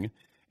ceiling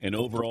and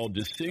overall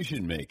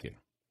decision-making.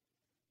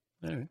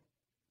 All right.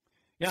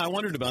 Yeah, I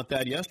wondered about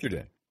that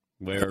yesterday,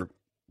 where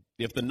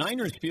if the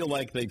Niners feel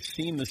like they've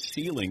seen the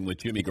ceiling with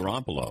Jimmy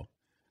Garoppolo,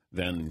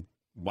 then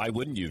why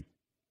wouldn't you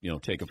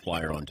take a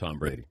flyer on Tom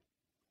Brady.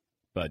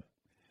 But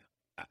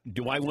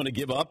do I want to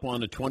give up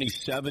on a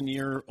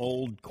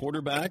 27-year-old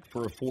quarterback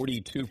for a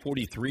 42,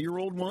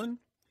 43-year-old one?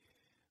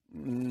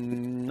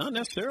 Not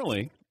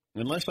necessarily,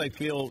 unless I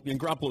feel, and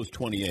Garoppolo's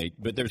 28,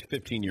 but there's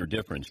 15-year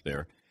difference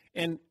there.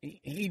 And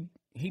he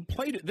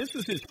played it. This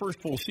is his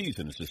first full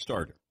season as a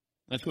starter.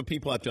 That's what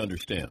people have to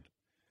understand.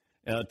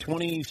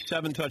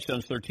 27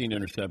 touchdowns, 13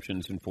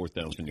 interceptions, and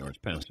 4,000 yards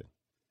passing.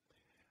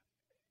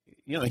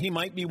 He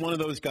might be one of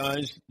those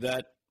guys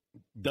that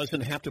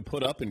doesn't have to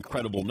put up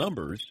incredible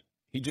numbers.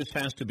 He just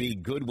has to be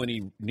good when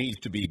he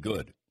needs to be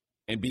good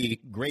and be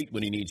great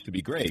when he needs to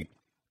be great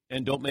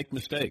and don't make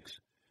mistakes.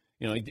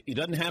 He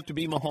doesn't have to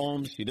be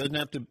Mahomes. He doesn't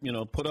have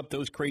to, put up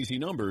those crazy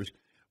numbers.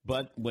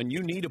 But when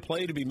you need a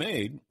play to be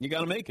made, you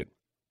got to make it.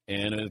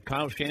 And if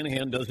Kyle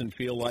Shanahan doesn't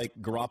feel like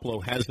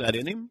Garoppolo has that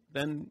in him,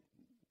 then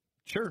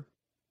sure,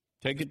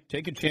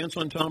 take a chance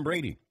on Tom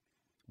Brady.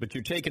 But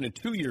you're taking a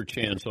 2-year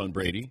chance on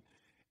Brady,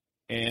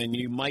 and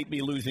you might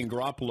be losing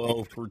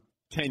Garoppolo for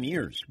 10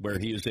 years where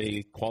he is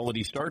a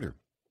quality starter.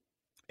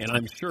 And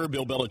I'm sure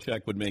Bill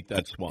Belichick would make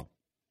that swap.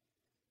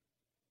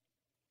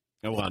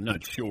 Well, I'm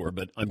not sure,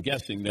 but I'm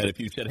guessing that if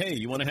you said, hey,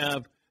 you want to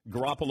have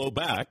Garoppolo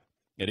back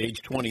at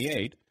age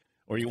 28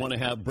 or you want to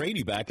have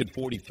Brady back at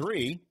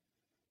 43,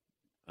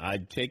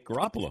 I'd take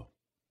Garoppolo.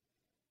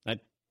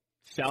 That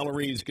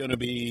salary is going to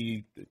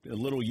be a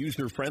little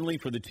user-friendly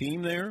for the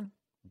team there.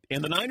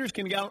 And the Niners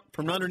can get out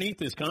from underneath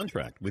this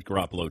contract with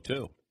Garoppolo,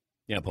 too.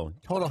 Yeah, Paul.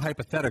 Total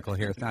hypothetical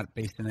here. It's not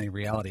based in any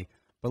reality.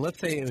 But let's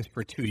say it was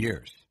for 2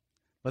 years.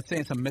 Let's say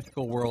in some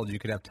mythical world you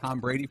could have Tom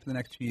Brady for the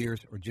next 2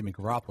 years or Jimmy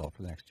Garoppolo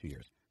for the next 2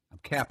 years. I'm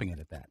capping it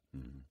at that.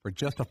 Mm-hmm. For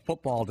just a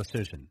football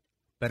decision,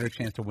 better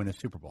chance to win a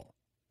Super Bowl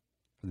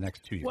for the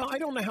next 2 years. Well, I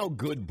don't know how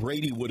good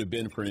Brady would have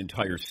been for an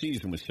entire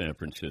season with San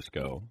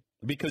Francisco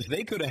because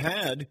they could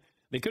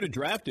have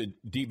drafted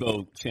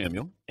Deebo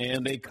Samuel,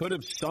 and they could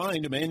have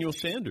signed Emmanuel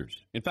Sanders.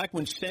 In fact,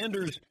 when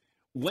Sanders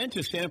went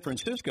to San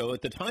Francisco,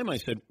 at the time I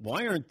said,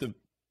 why aren't the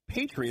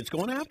Patriots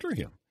going after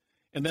him?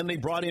 And then they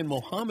brought in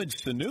Mohamed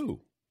Sanu.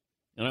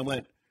 And I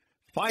went,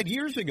 5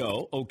 years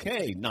ago,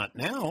 okay, not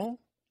now.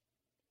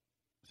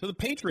 So the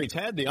Patriots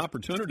had the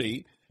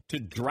opportunity to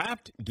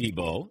draft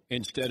Deebo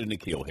instead of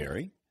N'Keal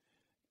Harry.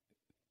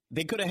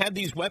 They could have had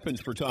these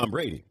weapons for Tom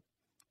Brady.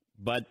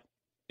 But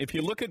if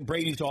you look at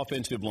Brady's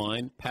offensive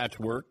line,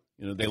 patchwork,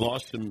 they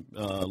lost some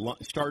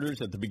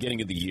starters at the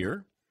beginning of the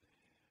year.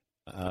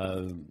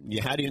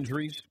 You had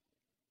injuries,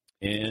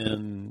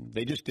 and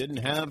they just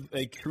didn't have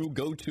a true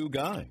go-to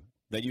guy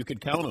that you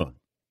could count on.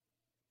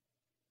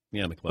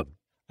 Yeah, McLovin.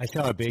 I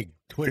saw a big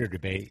Twitter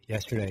debate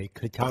yesterday.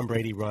 Could Tom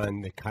Brady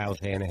run the Kyle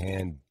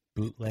Shanahan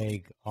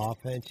bootleg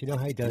offense? You know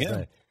how he does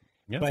that?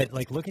 Yeah. But,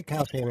 look at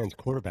Kyle Shanahan's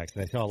quarterbacks.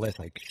 And I saw a list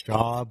like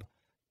Schaub,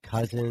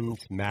 Cousins,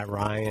 Matt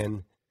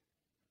Ryan.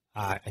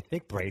 I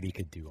think Brady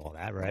could do all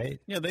that, right?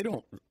 Yeah, they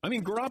don't. I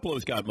mean,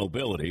 Garoppolo's got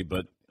mobility,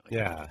 but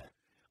yeah.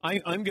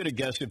 I'm going to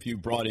guess if you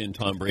brought in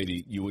Tom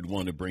Brady, you would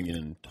want to bring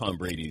in Tom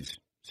Brady's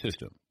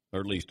system,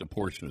 or at least a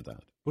portion of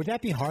that. Would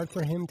that be hard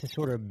for him to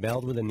sort of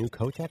meld with a new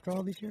coach after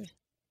all these years?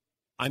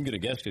 I'm going to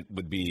guess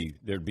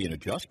there'd be an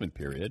adjustment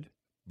period,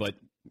 but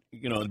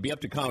it'd be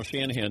up to Kyle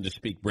Shanahan to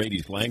speak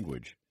Brady's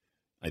language.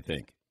 I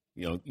think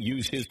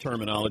use his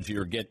terminology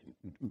or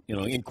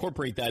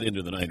incorporate that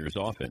into the Niners'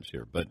 offense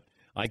here. But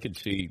I could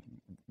see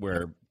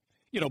where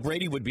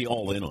Brady would be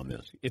all in on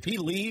this. If he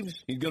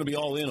leaves, he's going to be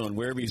all in on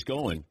wherever he's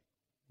going.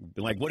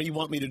 Like, what do you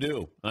want me to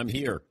do? I'm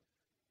here.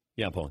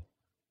 Yeah, Paul.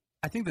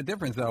 I think the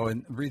difference, though,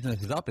 and the reason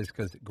this is up is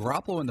because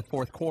Garoppolo in the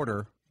fourth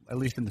quarter, at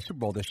least in the Super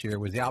Bowl this year,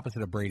 was the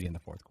opposite of Brady in the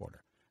fourth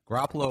quarter.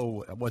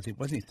 Garoppolo, wasn't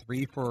he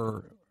 3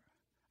 for,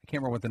 I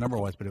can't remember what the number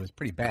was, but it was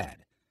pretty bad,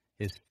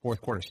 his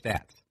fourth quarter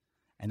stats.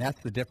 And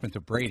that's the difference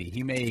with Brady.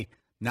 He may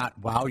not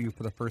wow you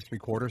for the first 3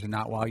 quarters and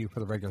not wow you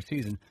for the regular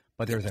season,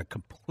 but there's a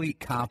complete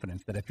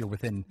confidence that if you're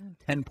within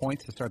 10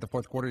 points to start the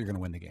fourth quarter, you're going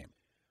to win the game.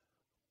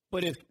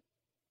 But if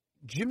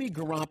Jimmy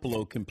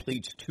Garoppolo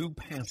completes 2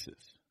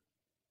 passes,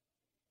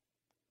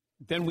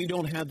 then we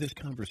don't have this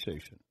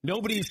conversation.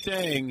 Nobody's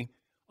saying,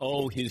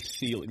 oh, his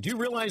ceiling. Do you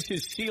realize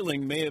his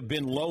ceiling may have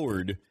been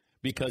lowered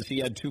because he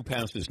had 2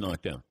 passes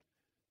knocked down?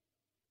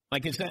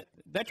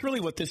 That's really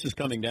what this is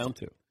coming down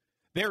to.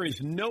 There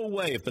is no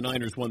way if the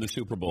Niners won the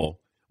Super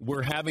Bowl,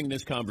 we're having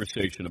this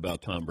conversation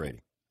about Tom Brady.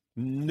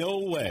 No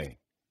way.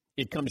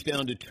 It comes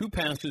down to 2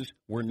 passes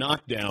were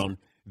knocked down.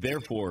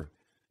 Therefore,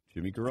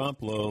 Jimmy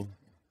Garoppolo,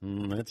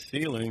 that's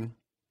ceiling.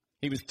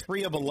 He was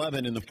 3 of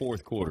 11 in the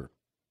fourth quarter.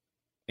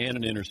 And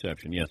an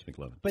interception. Yes,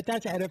 McLovin. But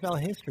that's NFL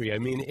history. I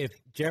mean, if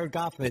Jared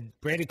Goff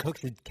Brandon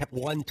Cooks had kept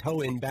 1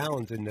 toe in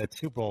bounds in that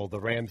Super Bowl, the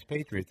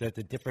Rams-Patriots, that's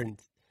a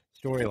different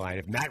storyline.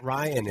 If Matt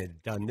Ryan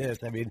had done this,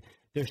 I mean,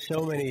 there's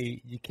so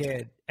many, you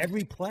can't,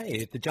 every play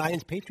at the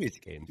Giants-Patriots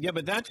game. Yeah,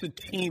 but that's a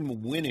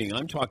team winning.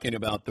 I'm talking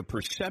about the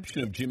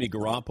perception of Jimmy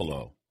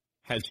Garoppolo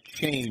has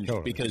changed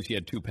because he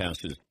had 2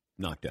 passes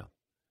knocked down.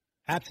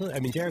 Absolutely.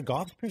 I mean, Jared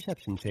Goff's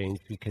perception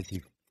changed because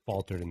he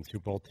faltered in the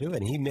Super Bowl too,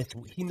 and he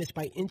missed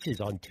by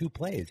inches on 2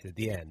 plays at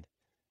the end,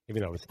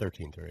 even though it was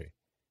 13-3.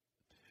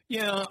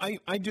 Yeah, I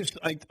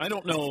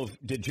don't know.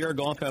 Did Jared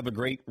Goff have a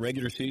great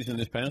regular season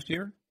this past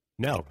year?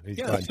 No, he's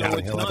Yeah, gone so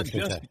downhill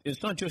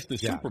it's not just the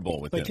Super Bowl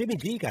with him. But Jimmy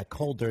G got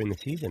cold during the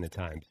season at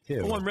times,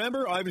 too. Well,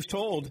 remember, I was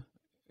told,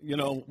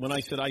 when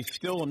I said I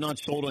still am not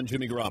sold on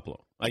Jimmy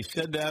Garoppolo. I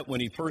said that when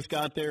he first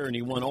got there and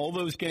he won all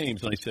those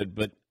games. And I said,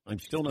 but I'm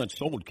still not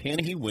sold. Can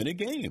he win a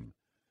game?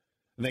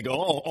 And they go,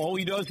 all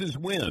he does is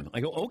win. I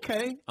go,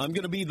 okay, I'm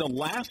going to be the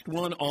last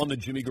one on the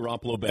Jimmy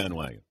Garoppolo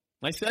bandwagon.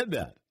 I said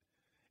that.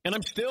 And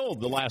I'm still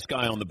the last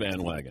guy on the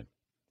bandwagon.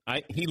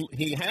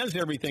 He has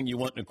everything you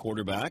want in a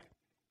quarterback,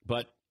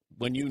 but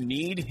when you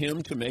need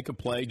him to make a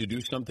play, to do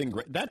something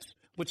great, that's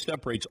what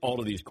separates all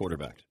of these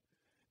quarterbacks.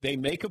 They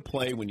make a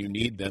play when you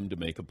need them to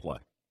make a play.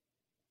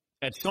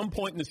 At some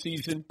point in the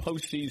season,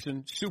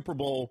 postseason, Super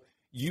Bowl,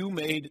 you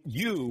made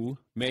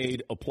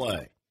a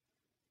play.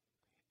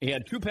 He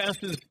had 2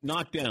 passes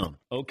knocked down.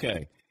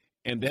 Okay.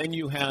 And then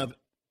you have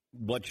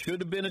what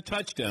should have been a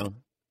touchdown,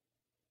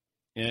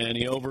 and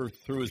he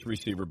overthrew his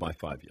receiver by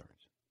 5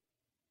 yards.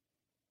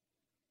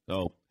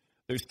 So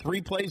there's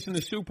 3 plays in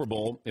the Super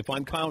Bowl. If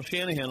I'm Kyle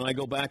Shanahan and I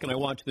go back and I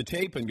watch the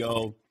tape and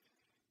go,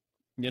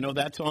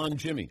 that's on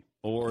Jimmy,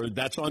 or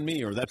that's on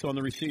me, or that's on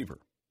the receiver.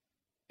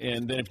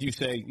 And then if you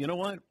say, you know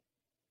what,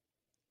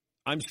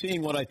 I'm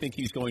seeing what I think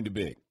he's going to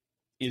be.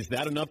 Is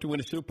that enough to win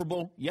a Super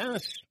Bowl?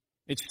 Yes.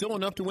 It's still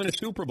enough to win a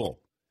Super Bowl.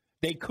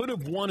 They could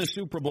have won a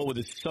Super Bowl with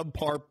a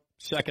subpar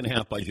second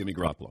half by Jimmy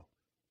Garoppolo.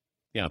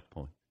 Yeah,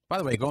 Paul. By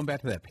the way, going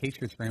back to that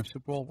Patriots-Rams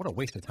Super Bowl, what a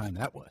waste of time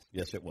that was.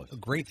 Yes, it was. A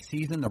great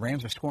season. The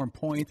Rams are scoring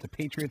points. The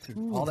Patriots,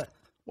 all that.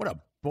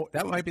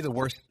 That might be the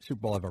worst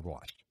Super Bowl I've ever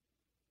watched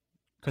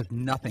because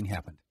nothing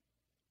happened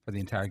for the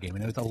entire game.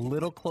 And it was a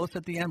little close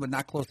at the end, but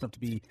not close enough to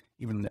be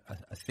even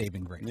a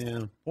saving grace. Yeah.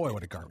 Boy,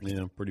 what a garbage.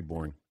 Yeah, pretty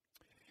boring.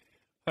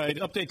 All right,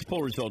 updates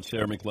poll results,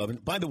 Sarah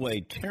McLevin. By the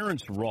way,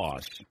 Terrence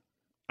Ross,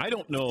 I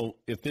don't know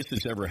if this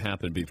has ever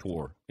happened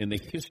before in the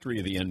history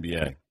of the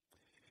NBA.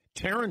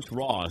 Terrence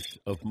Ross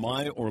of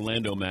my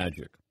Orlando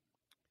Magic.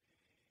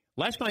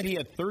 Last night he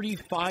had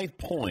 35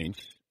 points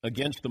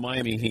against the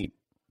Miami Heat.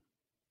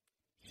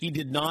 He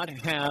did not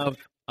have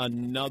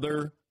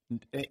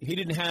he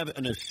didn't have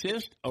an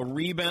assist, a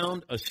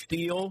rebound, a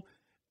steal,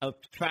 a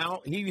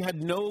foul. He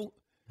had no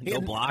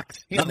blocks.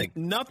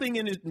 Nothing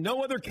in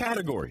no other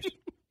categories.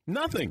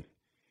 Nothing.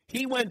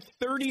 He went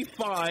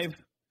 35.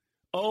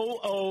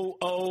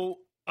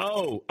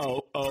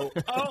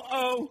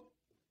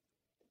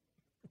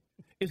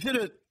 Is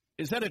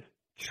that a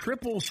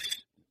triple?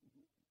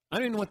 I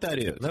don't even know what that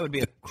is. That would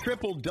be a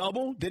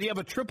triple-double. Did he have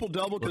a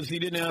triple-double because he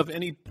didn't have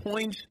any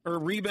points or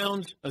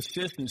rebounds,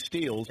 assists, and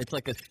steals? It's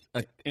like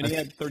and he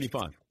had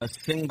 35. A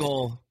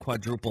single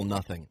quadruple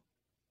nothing.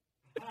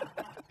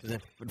 Because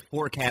in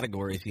 4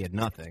 categories, he had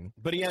nothing.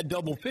 But he had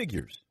double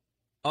figures.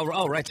 Oh,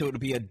 right. So it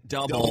would be a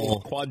double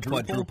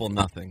quadruple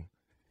nothing.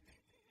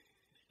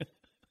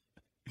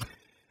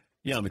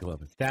 Yeah,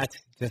 McLevin. Stats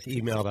just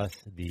emailed us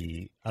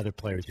the other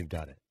players who've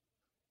done it.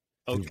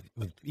 Okay.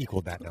 Who've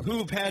equaled that number.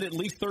 Who've had at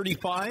least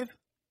 35?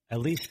 At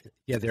least,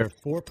 yeah, there are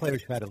 4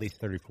 players who had at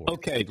least 34.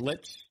 Okay,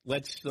 let's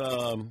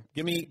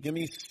give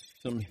me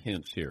some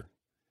hints here.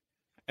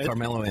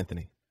 Carmelo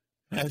Anthony.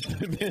 Has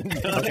been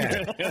done.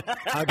 Okay.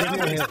 I'll give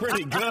you a hint.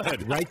 Pretty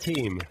good. Right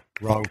team,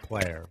 wrong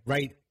player.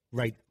 Right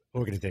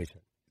organization.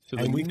 So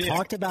and we Knicks,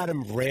 talked about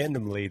him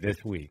randomly this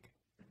week.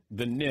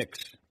 The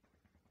Knicks.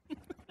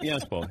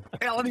 Yes, Paul.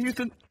 Allen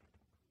Houston.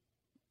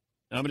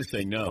 I'm going to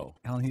say no.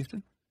 Allen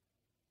Houston?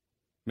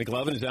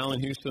 McLevin, is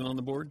Allen Houston on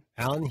the board?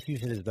 Allen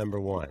Houston is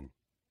number 1.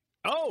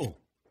 Oh,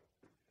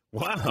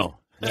 wow.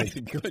 That's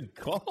a good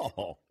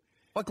call.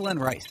 What Glenn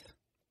Rice?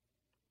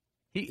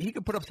 He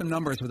could put up some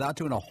numbers without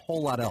doing a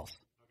whole lot else.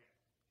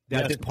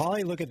 Now, did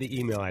Paulie look at the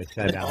email I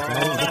sent out?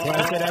 That is the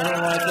question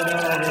everyone wants to know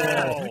over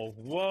here.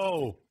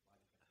 Whoa.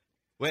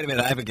 Wait a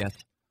minute, I have a guess.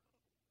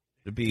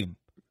 It'd be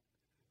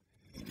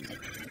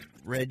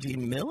Reggie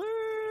Miller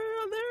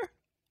on there?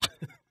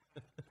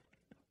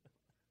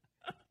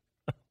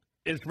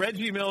 Is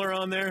Reggie Miller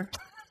on there?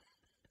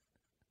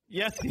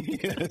 Yes, he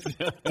is.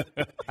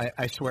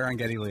 I swear on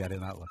Geddy Lee, I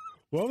did not look.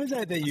 What was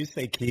that you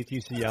say, Keith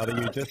used to yell at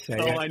you? Just say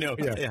it. I know.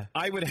 Yeah.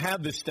 I would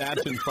have the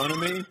stats in front of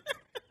me,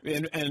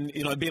 and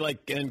it'd be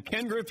like, and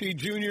Ken Griffey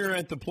Jr.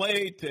 at the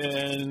plate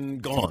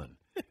and gone.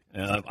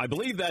 I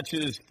believe that's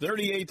his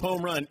 38th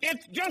home run.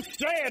 Just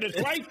say it.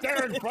 It's right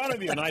there in front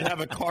of you. And I'd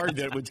have a card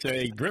that would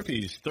say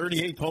Griffey's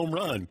 38th home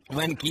run.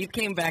 When Keith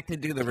came back to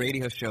do the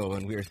radio show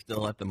when we were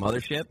still at the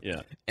mothership,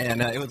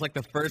 and it was like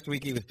the first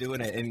week he was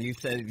doing it, and you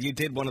said you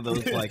did one of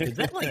those like, is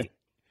that like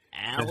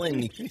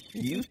Allen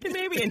Houston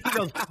maybe? And he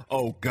goes,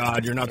 "Oh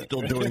God, you're not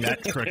still doing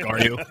that trick, are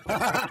you?"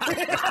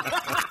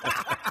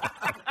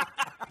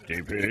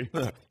 DP.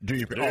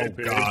 Oh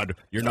God,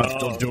 you're not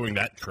still doing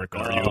that trick,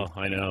 are you?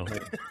 I know.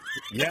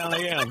 Yeah, I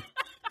am.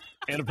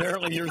 And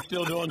apparently you're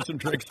still doing some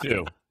tricks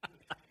too.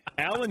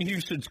 Allen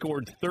Houston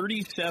scored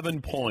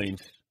 37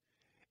 points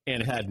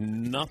and had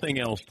nothing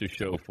else to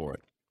show for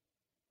it.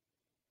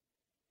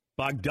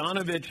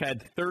 Bogdanovich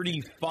had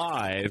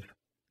 35.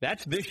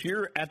 That's this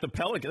year at the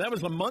Pelicans. That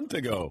was a month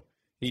ago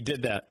he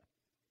did that.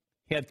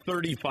 He had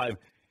 35.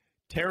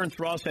 Terrence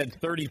Ross had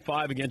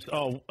 35 against.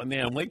 Oh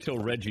man, wait till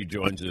Reggie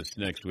joins us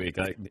next week.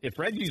 If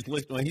Reggie's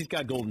listening, well, he's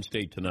got Golden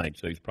State tonight,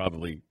 so he's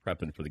probably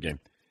prepping for the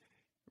game.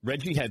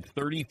 Reggie had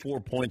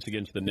 34 points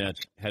against the Nets.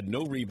 Had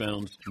no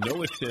rebounds,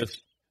 no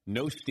assists,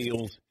 no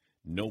steals,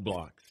 no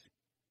blocks,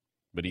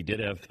 but he did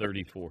have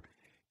 34.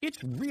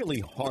 It's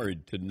really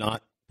hard to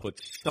not put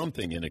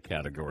something in a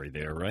category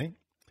there, right?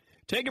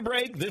 Take a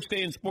break. This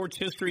Day in Sports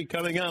History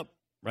coming up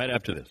right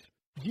after this.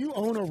 Do you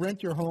own or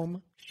rent your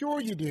home?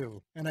 Sure you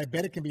do, and I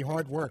bet it can be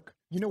hard work.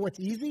 You know what's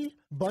easy?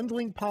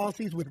 Bundling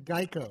policies with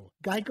Geico.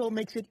 Geico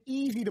makes it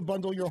easy to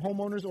bundle your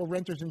homeowner's or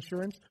renter's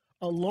insurance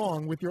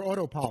along with your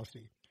auto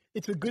policy.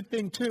 It's a good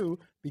thing, too,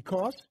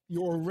 because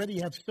you already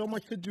have so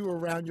much to do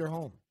around your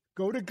home.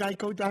 Go to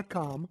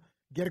geico.com,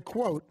 get a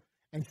quote,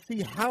 and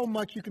see how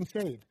much you can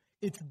save.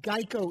 It's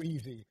Geico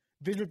easy.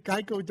 Visit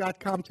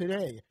geico.com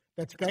today.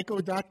 That's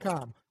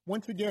geico.com.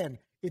 Once again,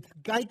 it's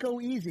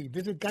Geico easy.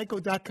 Visit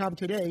geico.com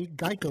today,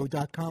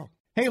 geico.com.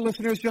 Hey,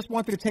 listeners, just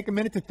wanted to take a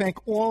minute to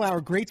thank all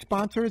our great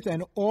sponsors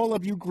and all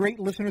of you great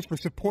listeners for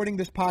supporting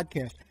this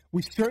podcast.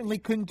 We certainly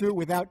couldn't do it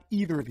without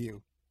either of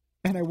you.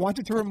 And I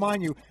wanted to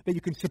remind you that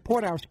you can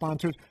support our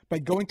sponsors by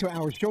going to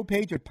our show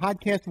page at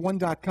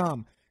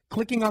podcast1.com,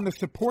 clicking on the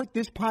Support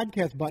This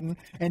Podcast button,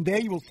 and there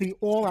you will see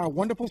all our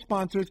wonderful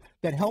sponsors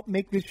that help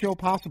make this show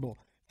possible.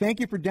 Thank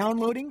you for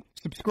downloading,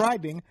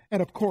 subscribing,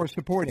 and, of course,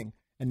 supporting.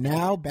 And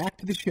now, back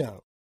to the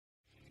show.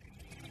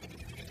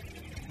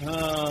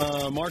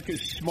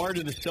 Marcus Smart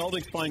of the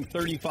Celtics fined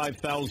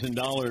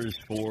 $35,000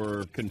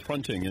 for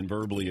confronting and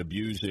verbally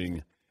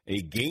abusing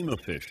a game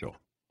official.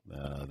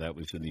 That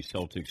was in the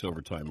Celtics'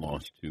 overtime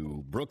loss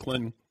to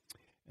Brooklyn,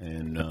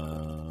 and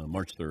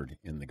March 3rd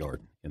in the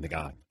Garden.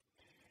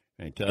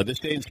 Right, this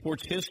day in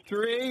sports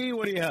history,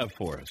 what do you have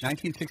for us?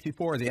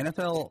 1964, the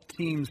NFL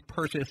teams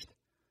purchased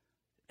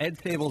Ed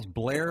Sable's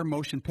Blair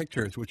Motion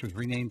Pictures, which was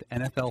renamed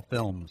NFL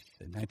Films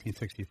in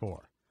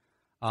 1964.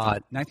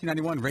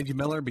 1991, Reggie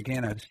Miller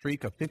began a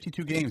streak of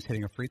 52 games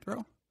hitting a free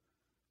throw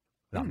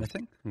without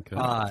missing. Okay.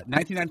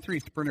 1993,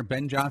 sprinter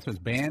Ben Johnson was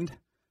banned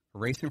for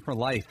racing for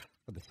life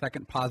for the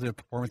second positive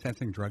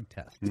performance-enhancing drug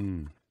test.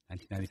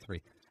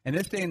 1993. And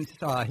this day in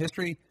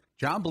history,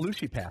 John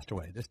Belushi passed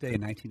away. This day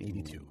in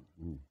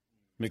 1982.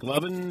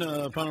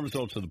 McLovin, final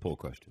results of the poll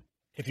question.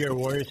 If you're a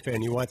Warriors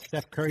fan, you want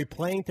Steph Curry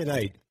playing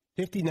tonight.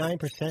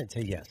 59%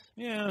 say yes.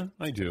 Yeah,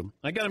 I do.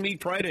 I got a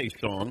Meat Friday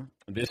song.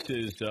 This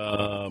is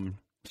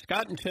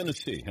Scott in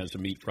Tennessee has a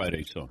Meat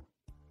Friday song.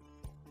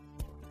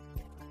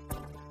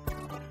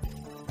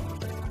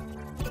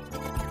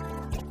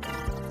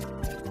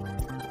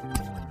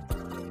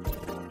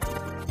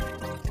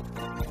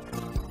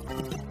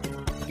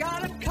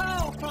 Got a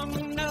call from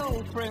an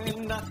old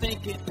friend, I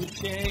think it was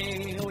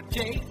Shay or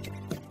Jake.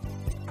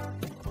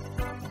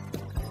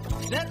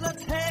 Said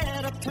let's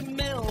head up to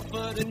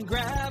Milford and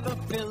grab a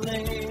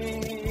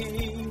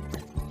fillet.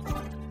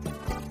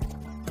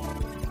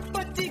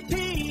 But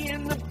DP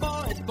and the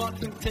boys bought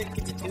some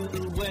tickets to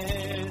the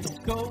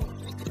West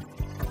Coast.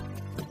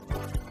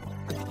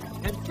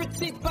 And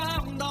Fritzy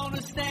bombed on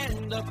a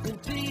stand-up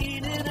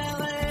routine in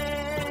L.A.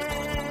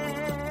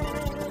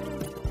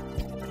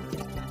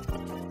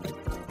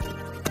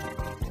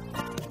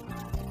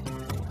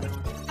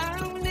 I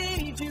don't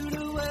need you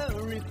to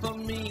worry for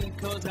me,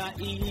 'cause I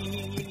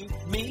eat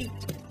meat.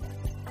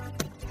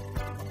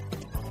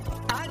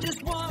 I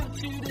just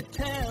want you to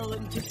tell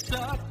him to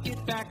suck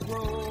it back,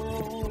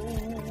 roll.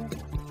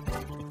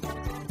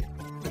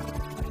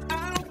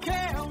 I don't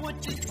care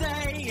what you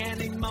say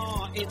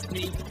anymore, it's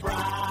Meat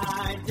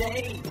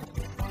Friday.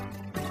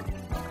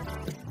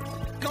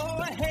 Go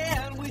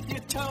ahead with your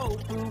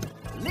tofu,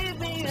 leave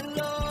me alone.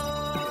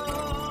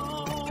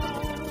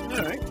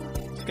 All right.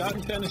 Scott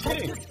in Tennessee.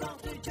 Take the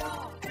sausage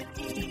off and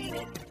eat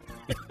it.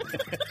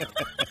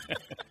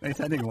 Nice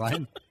ending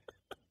line.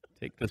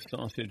 Take the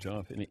sausage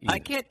off and eat I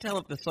it. can't tell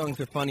if the songs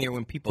are funnier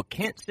when people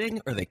can't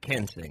sing or they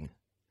can sing.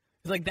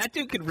 It's like, that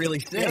dude could really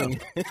sing.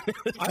 Yeah.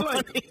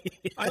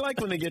 I like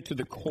when they get to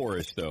the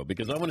chorus, though,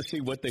 because I want to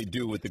see what they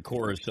do with the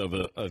chorus of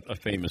a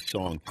famous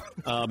song.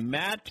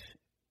 Matt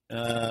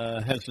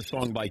has the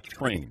song by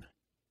Train.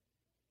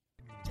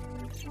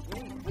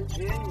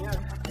 Virginia,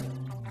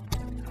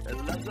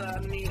 that's what I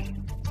need.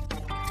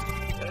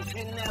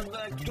 She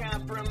never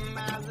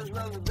compromises,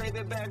 loves a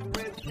baby back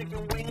with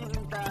chicken wings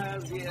and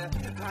thighs, yeah.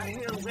 High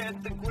heels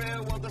at the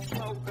grill while the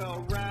smoke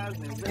all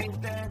rises.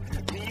 Ain't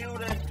that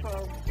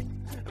beautiful?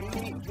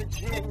 Meet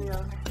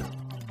Virginia.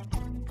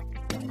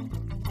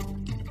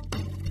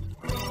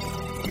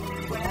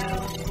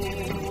 Well, she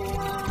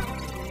wants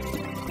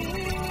me,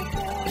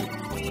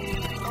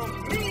 oh,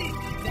 me,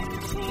 that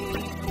she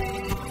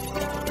thinks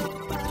about.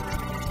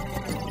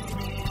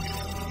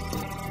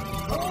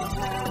 Oh,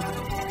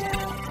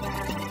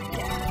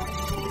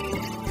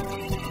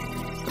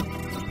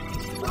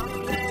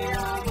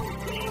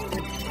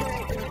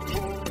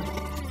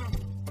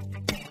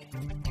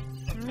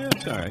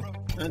 That's all right.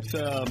 That's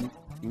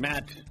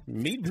Matt,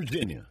 Meet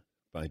Virginia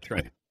by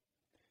Train.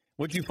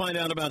 What'd you find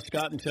out about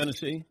Scott in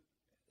Tennessee?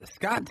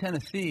 Scott in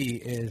Tennessee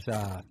is,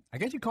 I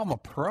guess you call him a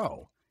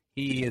pro.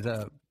 He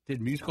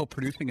did musical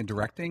producing and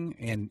directing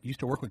and used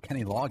to work with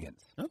Kenny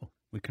Loggins. Oh.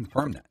 We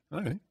confirmed that.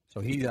 All right.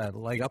 So he's a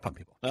leg up on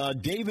people.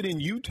 David in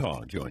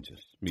Utah joins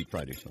us. Meet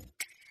Friday song.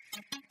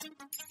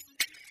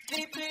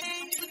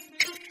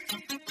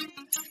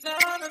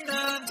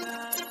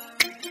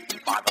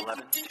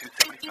 5'11",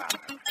 275.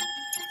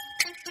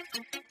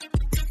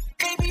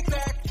 Baby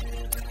back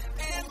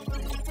and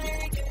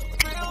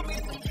grill me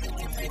some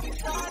chicken, baby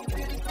start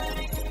this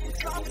thing.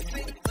 Stop the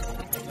thing,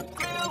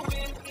 grill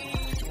with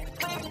ease.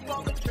 Click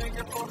on the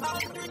trigger for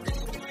 100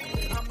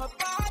 degrees. I'ma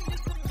buy you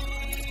some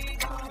meat.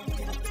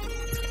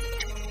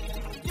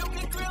 You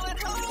can grill at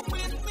home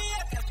with me.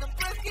 I got some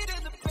brisket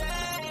in the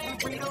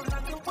bag. We don't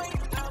have to wait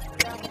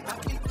outside. I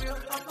can grill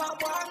on my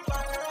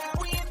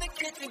Wi-Fi. We in the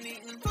kitchen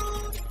eating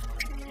food.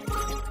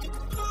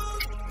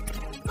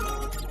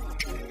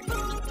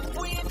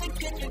 We in the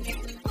kitchen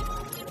eating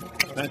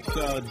food. That's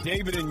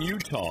David in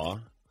Utah.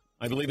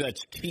 I believe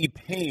that's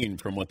T-Pain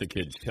from what the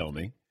kids tell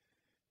me.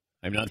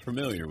 I'm not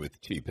familiar with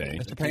T-Pain.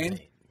 Mr. Payne?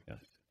 Yes.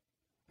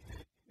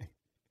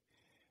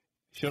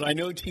 Should I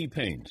know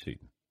T-Pain,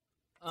 Seton?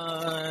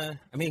 I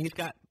mean, he's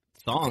got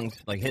songs,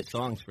 like hit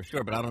songs for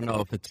sure, but I don't know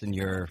if it's in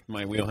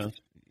my wheelhouse.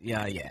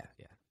 Yeah.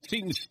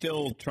 Seton's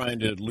still trying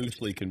to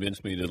loosely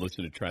convince me to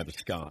listen to Travis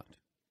Scott.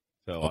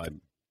 So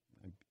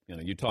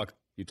you talk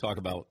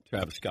about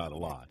Travis Scott a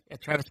lot. Yeah,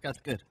 Travis Scott's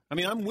good. I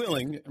mean, I'm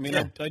willing. I mean,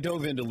 I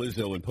dove into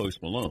Lizzo and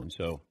Post Malone,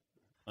 so.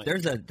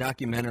 There's a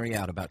documentary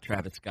out about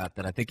Travis Scott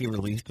that I think he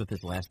released with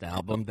his last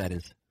album that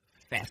is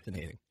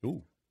fascinating.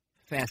 Ooh.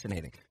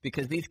 Fascinating.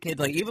 Because these kids,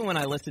 like, even when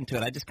I listen to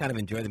it, I just kind of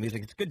enjoy the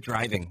music. It's good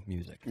driving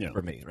music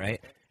for me, right?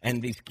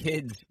 And these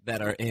kids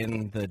that are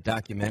in the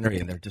documentary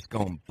and they're just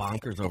going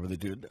bonkers over the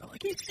dude. They're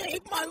like, he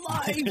saved my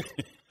life.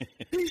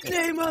 He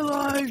saved my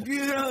life.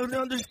 You don't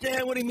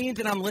understand what he means.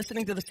 And I'm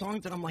listening to the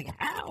songs and I'm like,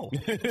 how?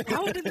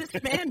 How did this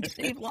man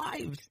save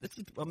lives? This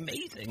is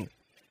amazing.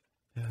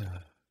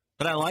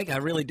 But I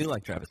really do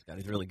like Travis Scott.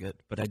 He's really good.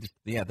 But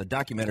the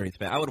documentary's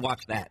bad. I would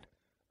watch that.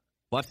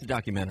 Watch the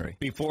documentary.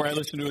 Before I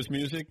listen to his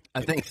music?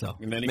 I think so.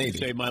 And then he can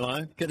save my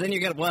life? Because then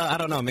I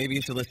don't know. Maybe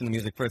you should listen to the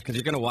music first because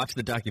you're going to watch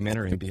the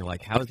documentary and be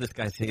like, how is this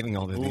guy saving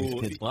all of these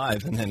kids'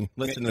 lives? And then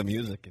listen to the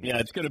music. Yeah,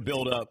 it's going to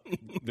build up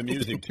the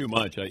music too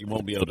much. You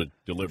won't be able to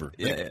deliver.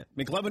 Yeah.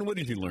 McLevin, what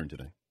did you learn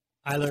today?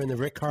 I learned that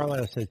Rick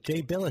Carlisle says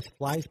Jay Billis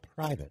flies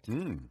private.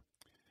 Paulie,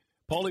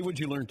 what did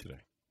you learn today?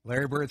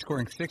 Larry Bird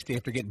scoring 60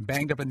 after getting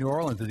banged up in New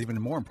Orleans is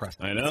even more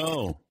impressive. I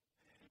know.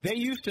 He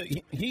used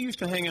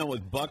to hang out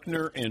with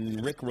Buckner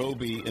and Rick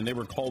Roby, and they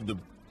were called the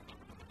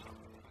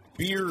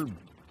Beer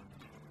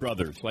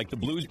Brothers. Like the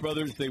Blues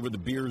Brothers, they were the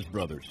Beers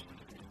Brothers,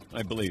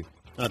 I believe.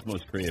 Not the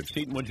most creative.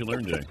 Seton, what'd you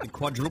learn today?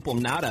 Quadruple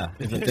nada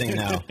is a thing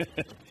now.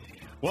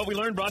 What we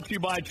learned brought to you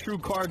by True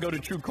Car. Go to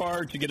True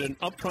Car to get an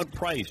upfront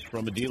price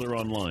from a dealer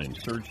online.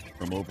 Search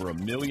from over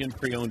 1 million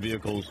pre-owned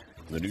vehicles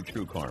for the new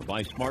True Car.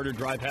 Buy smarter,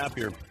 drive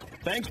happier.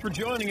 Thanks for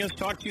joining us.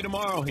 Talk to you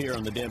tomorrow here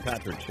on The Dan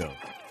Patrick Show.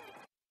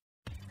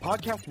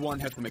 Podcast One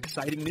has some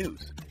exciting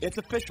news. It's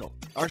official.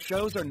 Our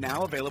shows are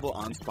now available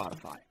on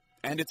Spotify,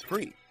 and it's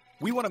free.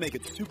 We want to make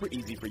it super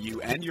easy for you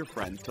and your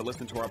friends to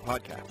listen to our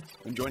podcasts,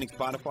 and joining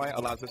Spotify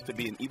allows us to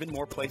be in even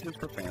more places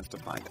for fans to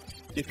find us.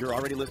 If you're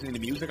already listening to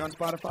music on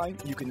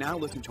Spotify, you can now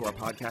listen to our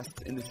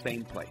podcasts in the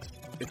same place.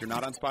 If you're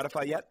not on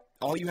Spotify yet,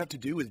 all you have to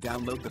do is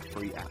download the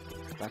free app.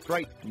 That's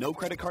right, no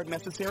credit card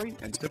necessary,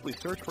 and simply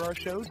search for our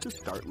shows to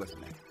start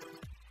listening.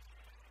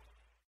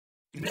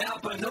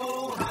 Napa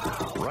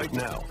know-how. Right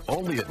now,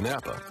 only at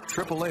Napa,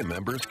 AAA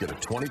members get a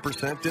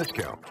 20%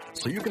 discount.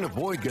 So you can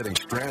avoid getting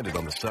stranded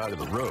on the side of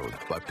the road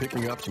by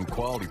picking up some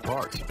quality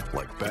parts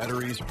like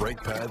batteries,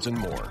 brake pads, and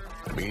more.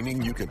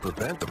 Meaning you can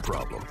prevent the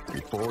problem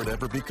before it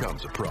ever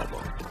becomes a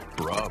problem.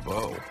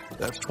 Bravo.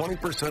 That's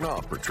 20%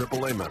 off for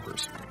AAA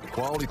members.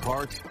 Quality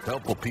parts,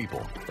 helpful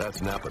people.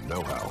 That's Napa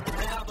know-how.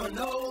 Napa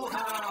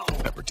know-how.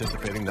 At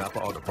participating Napa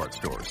Auto Parts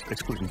stores.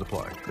 Exclusions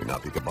apply. May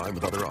not be combined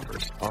with other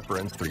offers. Offer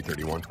ends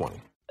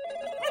 3/31/20.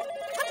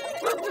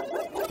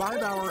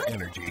 5-Hour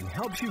Energy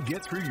helps you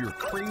get through your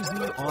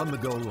crazy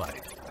on-the-go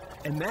life.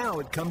 And now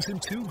it comes in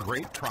 2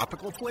 great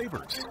tropical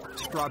flavors,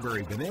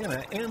 strawberry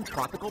banana and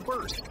tropical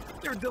burst.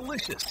 They're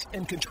delicious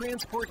and can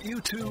transport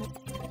you to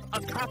a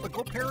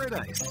tropical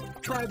paradise.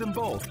 Try them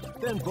both,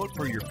 then vote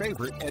for your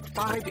favorite at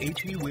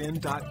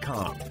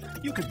 5hewin.com.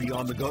 You could be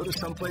on the go to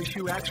someplace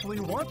you actually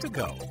want to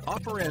go.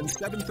 Offer ends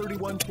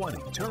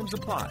 7/31/20. Terms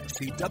apply.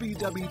 See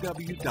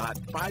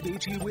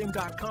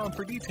www.5hewin.com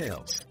for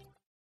details.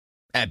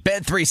 At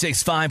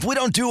Bet365, we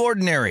don't do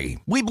ordinary.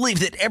 We believe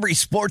that every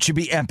sport should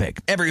be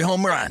epic. Every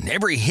home run,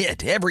 every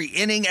hit, every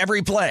inning,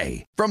 every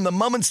play. From the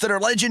moments that are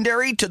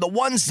legendary to the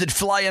ones that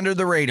fly under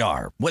the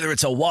radar. Whether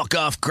it's a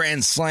walk-off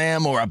grand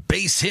slam or a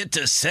base hit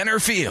to center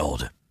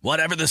field.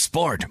 Whatever the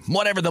sport,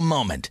 whatever the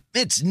moment.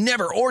 It's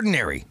never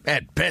ordinary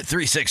at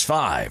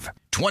Bet365.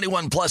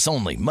 21 plus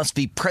only. Must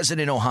be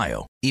present in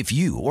Ohio. If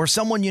you or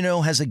someone you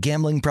know has a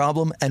gambling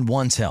problem and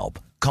wants help,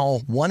 call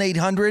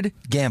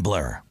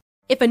 1-800-GAMBLER.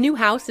 If a new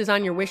house is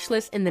on your wish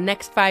list in the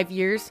next 5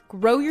 years,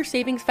 grow your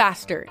savings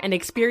faster and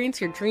experience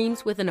your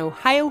dreams with an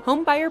Ohio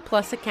Homebuyer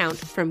Plus account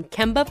from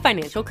Kemba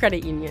Financial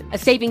Credit Union. A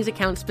savings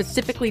account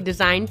specifically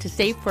designed to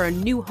save for a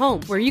new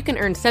home, where you can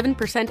earn 7%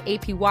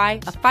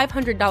 APY,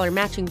 a $500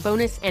 matching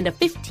bonus, and a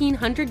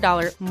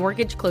 $1,500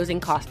 mortgage closing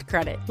cost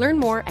credit. Learn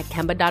more at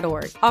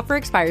Kemba.org. Offer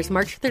expires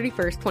March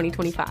 31st,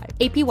 2025.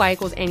 APY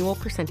equals annual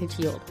percentage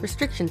yield.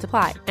 Restrictions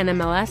apply.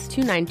 NMLS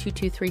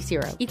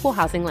 292230. Equal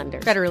housing lender.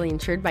 Federally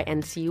insured by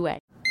NCUA.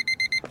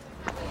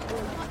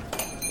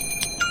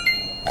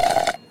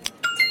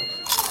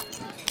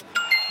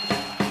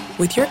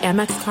 With your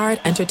Amex card,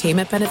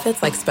 entertainment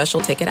benefits like special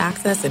ticket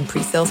access and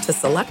pre-sales to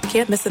select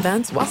can't-miss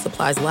events while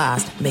supplies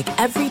last make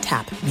every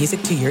tap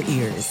music to your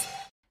ears.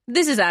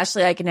 This is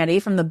Ashley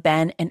Iconetti from the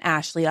Ben and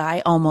Ashley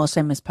I Almost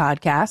Famous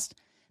podcast.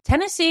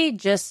 Tennessee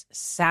just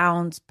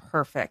sounds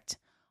perfect.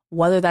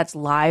 Whether that's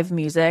live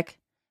music,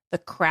 the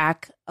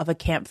crack of a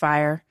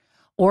campfire,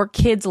 or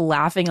kids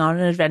laughing on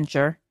an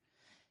adventure.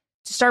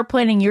 To start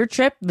planning your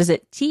trip,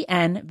 visit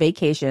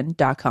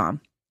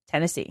tnvacation.com.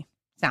 Tennessee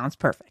sounds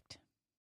perfect.